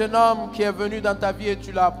a un jeune homme qui est venu dans ta vie et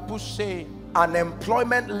tu l'as poussé. An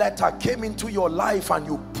employment letter came into your life and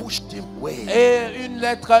you pushed him away. Et une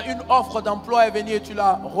lettre, une offre d'emploi est venue et tu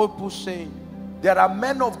l'as repoussé. There are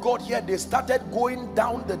men of God here, they started going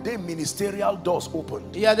down the day ministerial doors opened.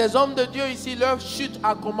 Il y a des hommes de Dieu ici, leur chute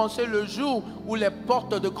a commencé le jour où les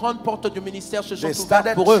portes, de grandes portes du ministère se sont They ouvertes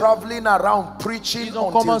started pour eux. traveling around preaching Ils ont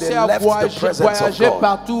until commencé they à left the presence of voyager God.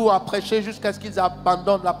 partout, à prêcher jusqu'à ce qu'ils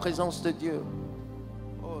abandonnent la présence de Dieu.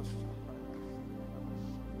 Oh.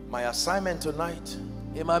 My assignment tonight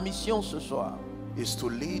Et ma mission ce soir, is to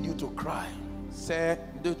lead you to cry. c'est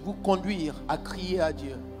de vous conduire à crier à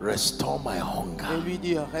Dieu Restore my et hunger. lui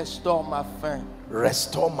dire, restaure ma faim,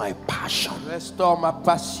 Restore my passion. restaure ma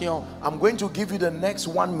passion. I'm going to give you the next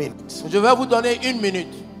 1 minute. Je vais vous donner 1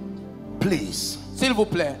 minute, Please. s'il vous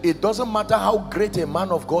plaît. It doesn't matter how great a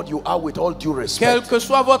man of God you are, with all due Quelle respect. que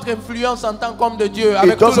soit votre influence en tant qu'homme de Dieu,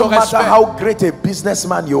 avec It tout le doesn't matter respect, how great a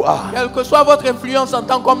businessman you are. quelle que soit votre influence en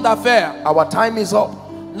tant qu'homme d'affaires, Our time is up.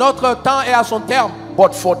 notre temps est à son terme.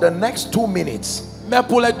 But for the next 2 minutes, Mais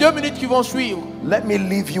pour les 2 minutes qui vont suivre, let me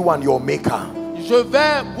leave you and your maker. je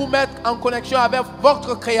vais vous mettre en connexion avec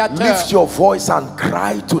votre Créateur. Lift your voice and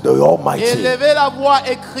cry to the Almighty. Élevez la voix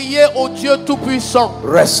et criez au Dieu Tout-Puissant.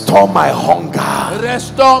 Restore my hunger.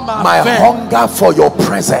 Restaure ma My faim. hunger for your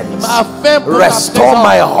presence. Ma faim pour Restore ta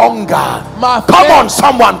my présence. hunger. Ma Come faim. on,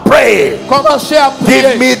 someone pray. Commencez à prier.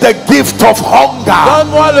 Give me the gift of hunger.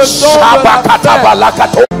 Donne-moi le don de la faim.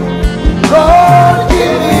 Shabakatabalakato. Lord,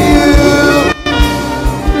 give me you.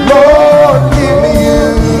 Lord, give me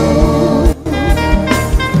you.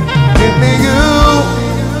 Give me you.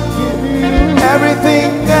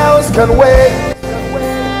 Everything else can wait.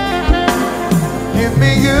 Give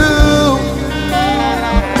me you.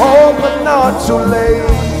 Oh, but not too late.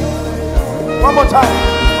 One more time.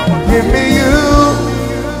 Give me you.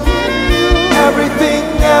 Everything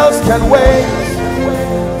else can wait.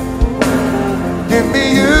 Give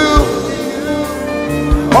me you.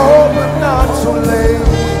 Oh, but not too late.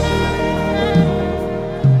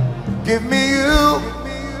 Give me you.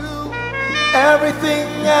 Everything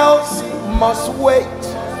else must wait.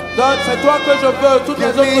 Donc c'est toi que je veux. Toutes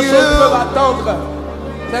les Give autres me choses you. peuvent attendre.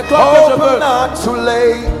 C'est toi Oh, que je but veux. not too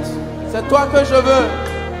late. C'est toi que je veux.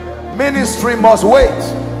 Ministry must wait.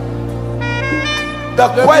 The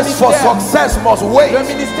Le quest for ministère. success must wait. Le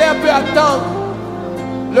ministère peut attendre.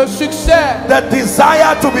 Le succès The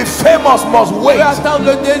desire to be famous must wait. peut attendre.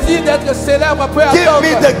 Le désir d'être célèbre peut Give attendre.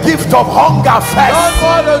 me the gift of hunger first.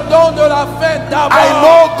 Donne-moi le don de la faim d'abord. I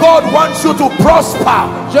know God wants you to prosper,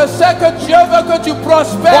 Je sais que Dieu veut que tu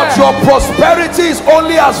prospères. but your prosperity is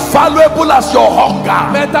only as valuable as your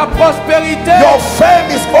hunger. Mais ta prospérité Your fame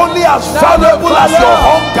is only as n'a de valuable as your valeur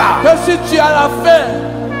hunger. que si tu as la faim.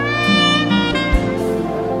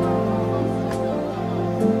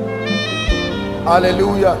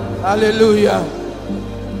 Hallelujah. Alléluia.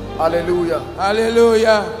 Hallelujah.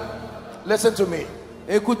 Alléluia. Listen to me.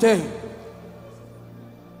 Écoutez,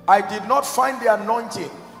 I did not find the anointing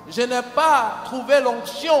je n'ai pas trouvé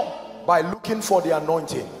l'onction by looking for the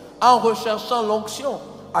anointing. en recherchant l'onction.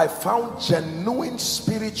 I found genuine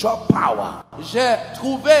spiritual power. J'ai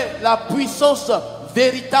trouvé la puissance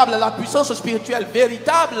véritable, la puissance spirituelle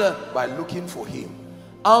véritable, by looking for him.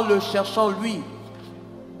 En le cherchant lui.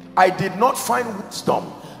 I did not find wisdom.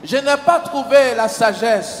 Je n'ai pas trouvé la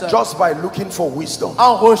sagesse. Just by looking for wisdom.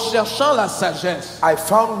 En recherchant la sagesse. I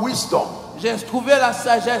found wisdom. J'ai trouvé la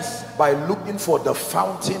sagesse. By looking for the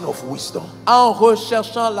fountain of wisdom. En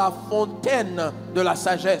recherchant la fontaine de la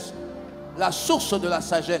sagesse. La source de la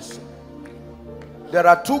sagesse. There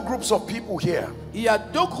are two groups of people here. Il y a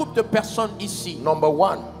deux groupes de personnes ici. Number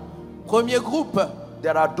one. Premier groupe.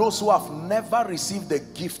 There are those who have never received the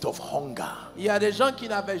gift of hunger. Il y a des gens qui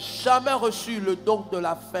n'avaient jamais reçu le don de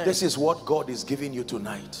la faim. This is what God is giving you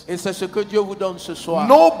tonight. Et c'est ce que Dieu vous donne ce soir.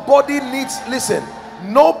 Nobody needs, listen,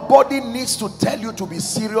 nobody needs to tell you to be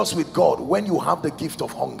serious with God when you have the gift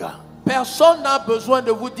of hunger. Personne n'a besoin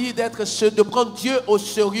de vous dire de prendre Dieu au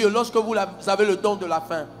sérieux lorsque vous avez le don de la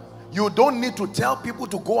faim. You don't need to tell people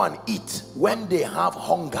to go and eat when they have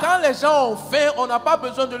hunger. Quand les gens ont faim, on n'a pas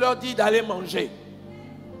besoin de leur dire d'aller manger.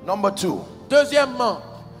 Number two. Deuxièmement,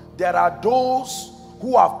 there are those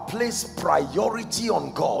who have placed priority on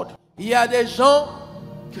God. Il y a des gens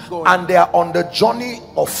and they are on the journey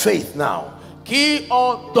of faith now. Qui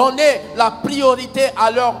ont donné la priorité à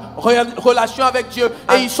leur relation avec Dieu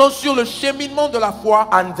et ils sont sur le cheminement de la foi.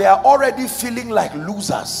 And they are already feeling like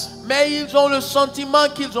losers. Mais ils ont le sentiment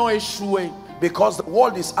qu'ils ont échoué. Because the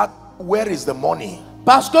world is at, where is the money?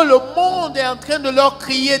 Parce que le monde est en train de leur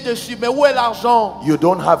crier dessus. Mais où est l'argent? You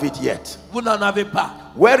don't have it yet. Vous n'en avez pas.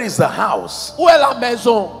 Where is the house? Où est la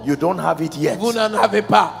maison? You don't have it yet. Vous n'en avez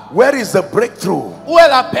pas. Where is the breakthrough? Où est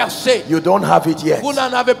la percée? You don't have it yet. Vous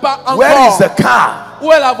n'en avez pas encore. Where is the car?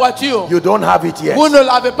 Où est la voiture? You don't have it yet. Vous ne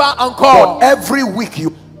l'avez pas encore. But every week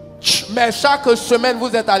you Mais chaque semaine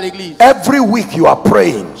vous êtes à l'église. Every week you are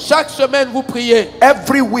praying. Chaque semaine vous priez.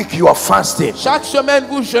 Every week you are fasting. Chaque semaine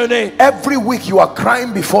vous jeûnez. Every week you are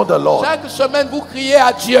crying before the Lord. Chaque semaine vous criez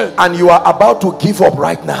à Dieu. And you are about to give up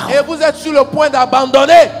right now. Et vous êtes sur le point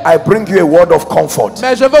d'abandonner. I bring you a word of comfort.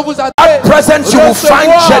 Mais je veux vous At present you will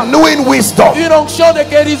find genuine wisdom. Une onction de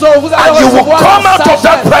guérison. Vous allez and you will come out of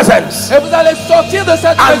that presence. Et vous allez sortir de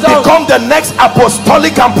cette and présence. Become the next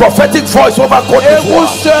apostolic and prophetic voice over Côte d'Ivoire. Et vous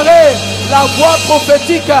serez la voix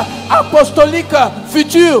prophétique apostolique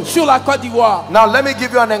future sur la Côte d'Ivoire. Now let me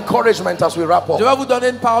give you an encouragement as we wrap up. Je vais vous donner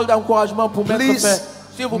une parole d'encouragement pour mettre fin.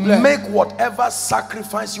 S'il vous plaît. Make whatever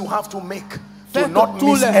sacrifice you have to make to not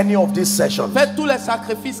miss any of these sessions. Faites tous les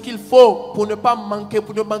sacrifices qu'il faut pour ne pas manquer,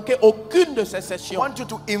 pour ne manquer aucune de ces sessions. I want you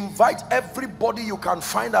to invite everybody you can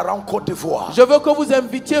find around Côte d'Ivoire. Je veux que vous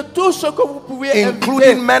invitiez tous ceux que vous pouvez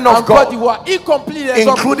inviter men of en Côte d'Ivoire, y compris les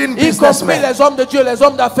hommes de Dieu, les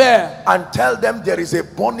hommes d'affaires. And tell them there is a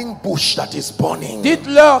burning bush that is burning.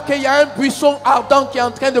 Dites-leur qu'il y a un buisson ardent qui est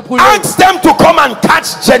en train de brûler. Ask them to come and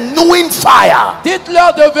catch genuine fire.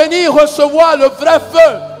 Dites-leur de venir recevoir le vrai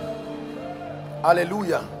feu.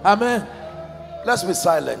 Hallelujah. Amen. Let's be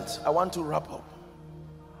silent. I want to wrap up.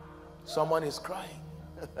 Someone is crying.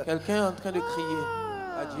 Quelqu'un est en train de crier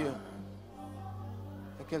à Dieu.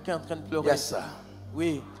 Quelqu'un est en train de pleurer. Yes, sir.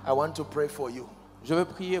 Oui. I want to pray for you. Je veux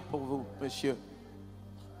prier pour vous, monsieur.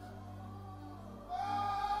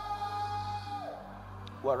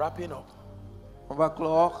 We're wrapping up. On va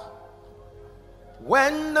clore.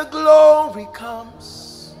 When the glory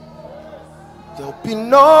comes, there'll be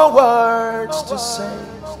no words to say.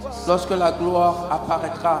 Lorsque la gloire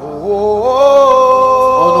apparaîtra,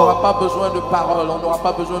 oh, on n'aura pas besoin de paroles, on n'aura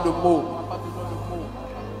pas besoin de mots.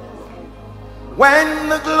 When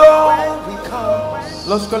the glory comes,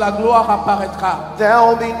 lorsque la gloire apparaîtra,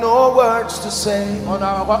 there'll be no words to say. On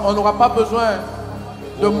n'aura pas besoin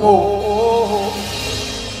de mots.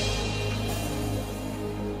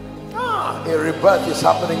 A rebirth is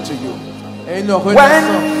happening to you. When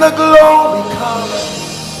the glory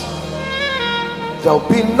comes, there'll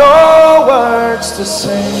be no words to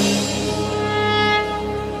say.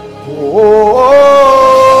 Oh,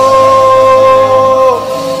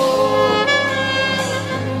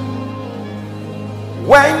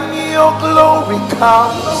 when your glory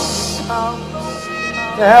comes,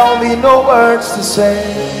 there'll be no words to say.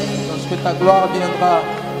 Lorsque ta gloire viendra,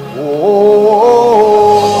 oh,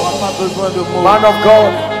 on n'aura pas besoin de mots. Man of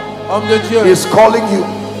God, homme de Dieu, is calling you.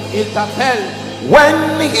 Il t'appelle.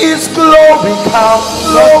 When His glory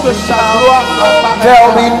comes,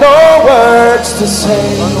 there'll be no words to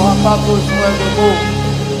say. On n'aura pas besoin de mots.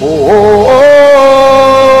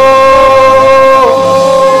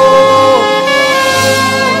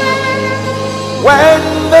 When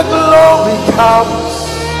the glory comes,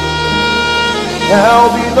 there'll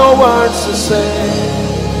be no words to say.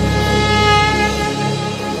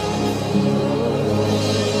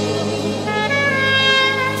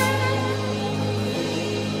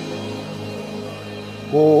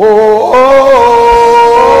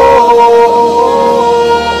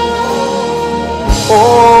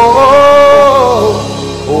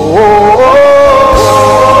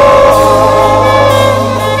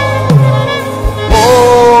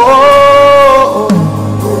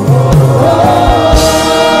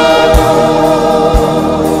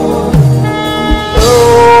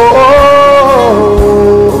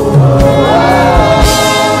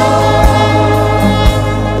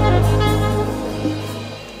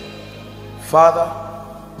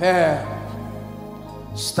 Père,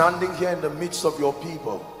 standing here in the midst of your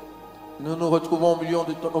people, nous nous retrouvons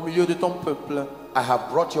au milieu de ton peuple. I have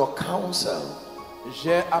brought your counsel.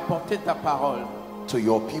 J'ai apporté ta parole to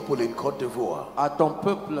your people in Côte d'Ivoire. À ton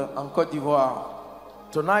peuple en Côte d'Ivoire.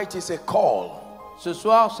 Tonight is a call. Ce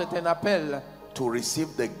soir, c'est un appel. To receive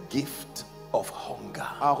the gift of hunger.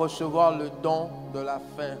 À recevoir le don de la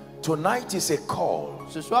faim. Tonight is a call.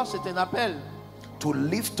 Ce soir, c'est un appel. To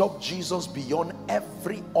lift up Jesus beyond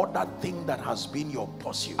every other thing that has been your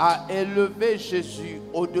pursuit. À élever Jésus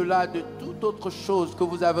au-delà de toute autre chose que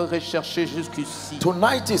vous avez recherché jusqu'ici.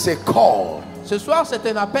 Tonight is a call. Ce soir, c'est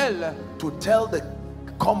un appel. To tell the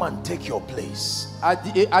come and take your place. À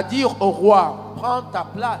dire au roi, prends ta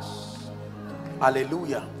place.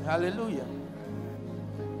 Hallelujah. Hallelujah.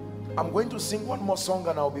 I'm going to sing one more song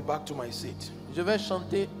and I'll be back to my seat. Je vais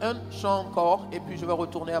chanter un chant encore et puis je vais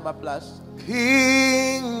retourner à ma place.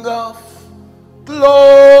 King of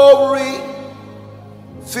glory,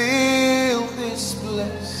 fill this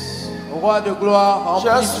place. Roi de gloire,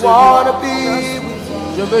 remplis ce lieu.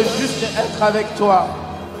 Je veux juste être avec toi.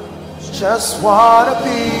 Just wanna be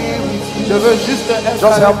with you. Je veux juste être Just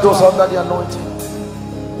avec help those toi. under the anointing.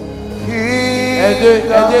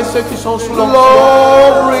 Aidez ceux qui sont sous l'onction.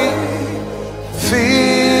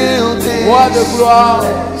 Roi de gloire,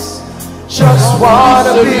 just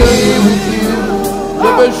wanna be with you. Je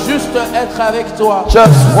veux juste être avec toi.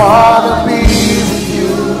 Just wanna be with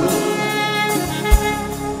you.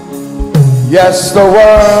 Yes, the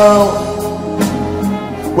world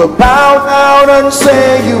will bow down and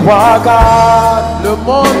say you are God. Le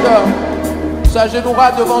monde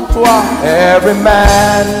s'agenouillera devant toi. Every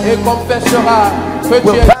man et confessera que tu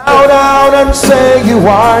will es bow down and say you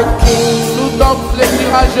are King. Tout homme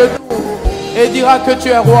fléchira à genoux et dira que tu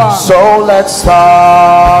es roi. So let's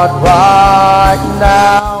start right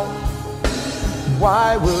now.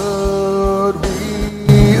 Why would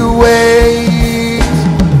we wait?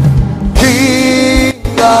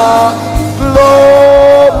 King of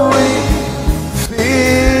glory,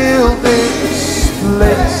 fill this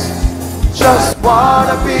place. Just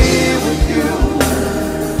wanna be with you.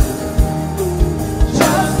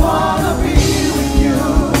 Just wanna be with you.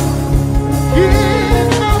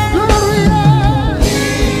 King of glory,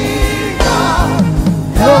 King of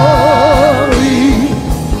glory,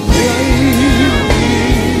 fill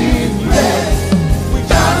this place. We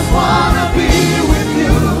just wanna be with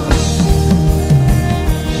you.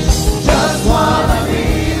 Just wanna be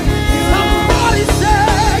with you. Somebody say,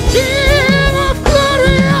 King of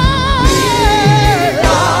glory.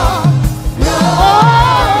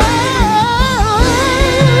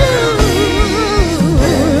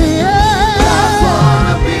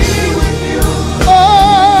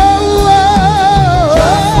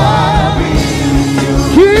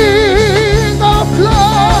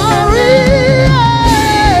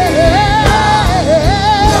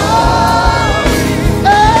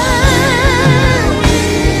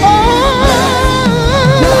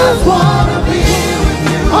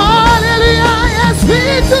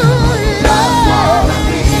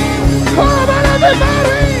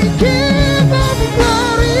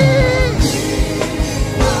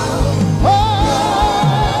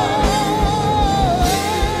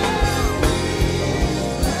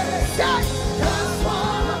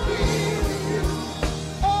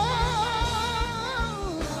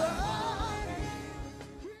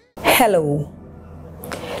 Hello.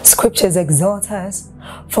 Scriptures exhort us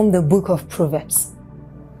from the book of Proverbs.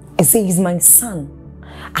 It says, my son,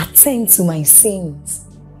 attend to my sayings,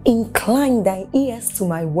 incline thy ears to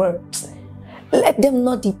my words. Let them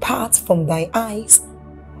not depart from thy eyes,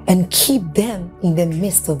 and keep them in the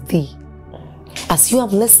midst of thee. As you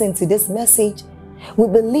have listened to this message, we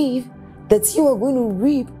believe that you are going to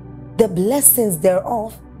reap the blessings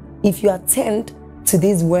thereof if you attend to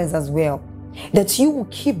these words as well. That you will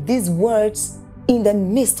keep these words in the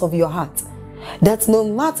midst of your heart. That no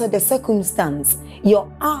matter the circumstance,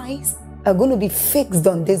 your eyes are going to be fixed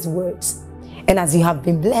on these words. And as you have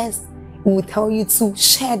been blessed, we will tell you to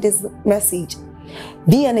share this message.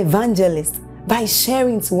 Be an evangelist by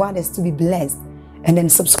sharing to others to be blessed. And then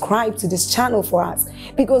subscribe to this channel for us,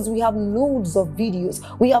 because we have loads of videos,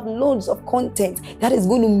 we have loads of content that is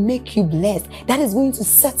going to make you blessed, that is going to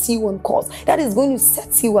set you on course, that is going to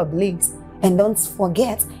set you ablaze. And don't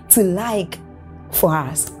forget to like for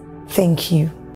us. Thank you.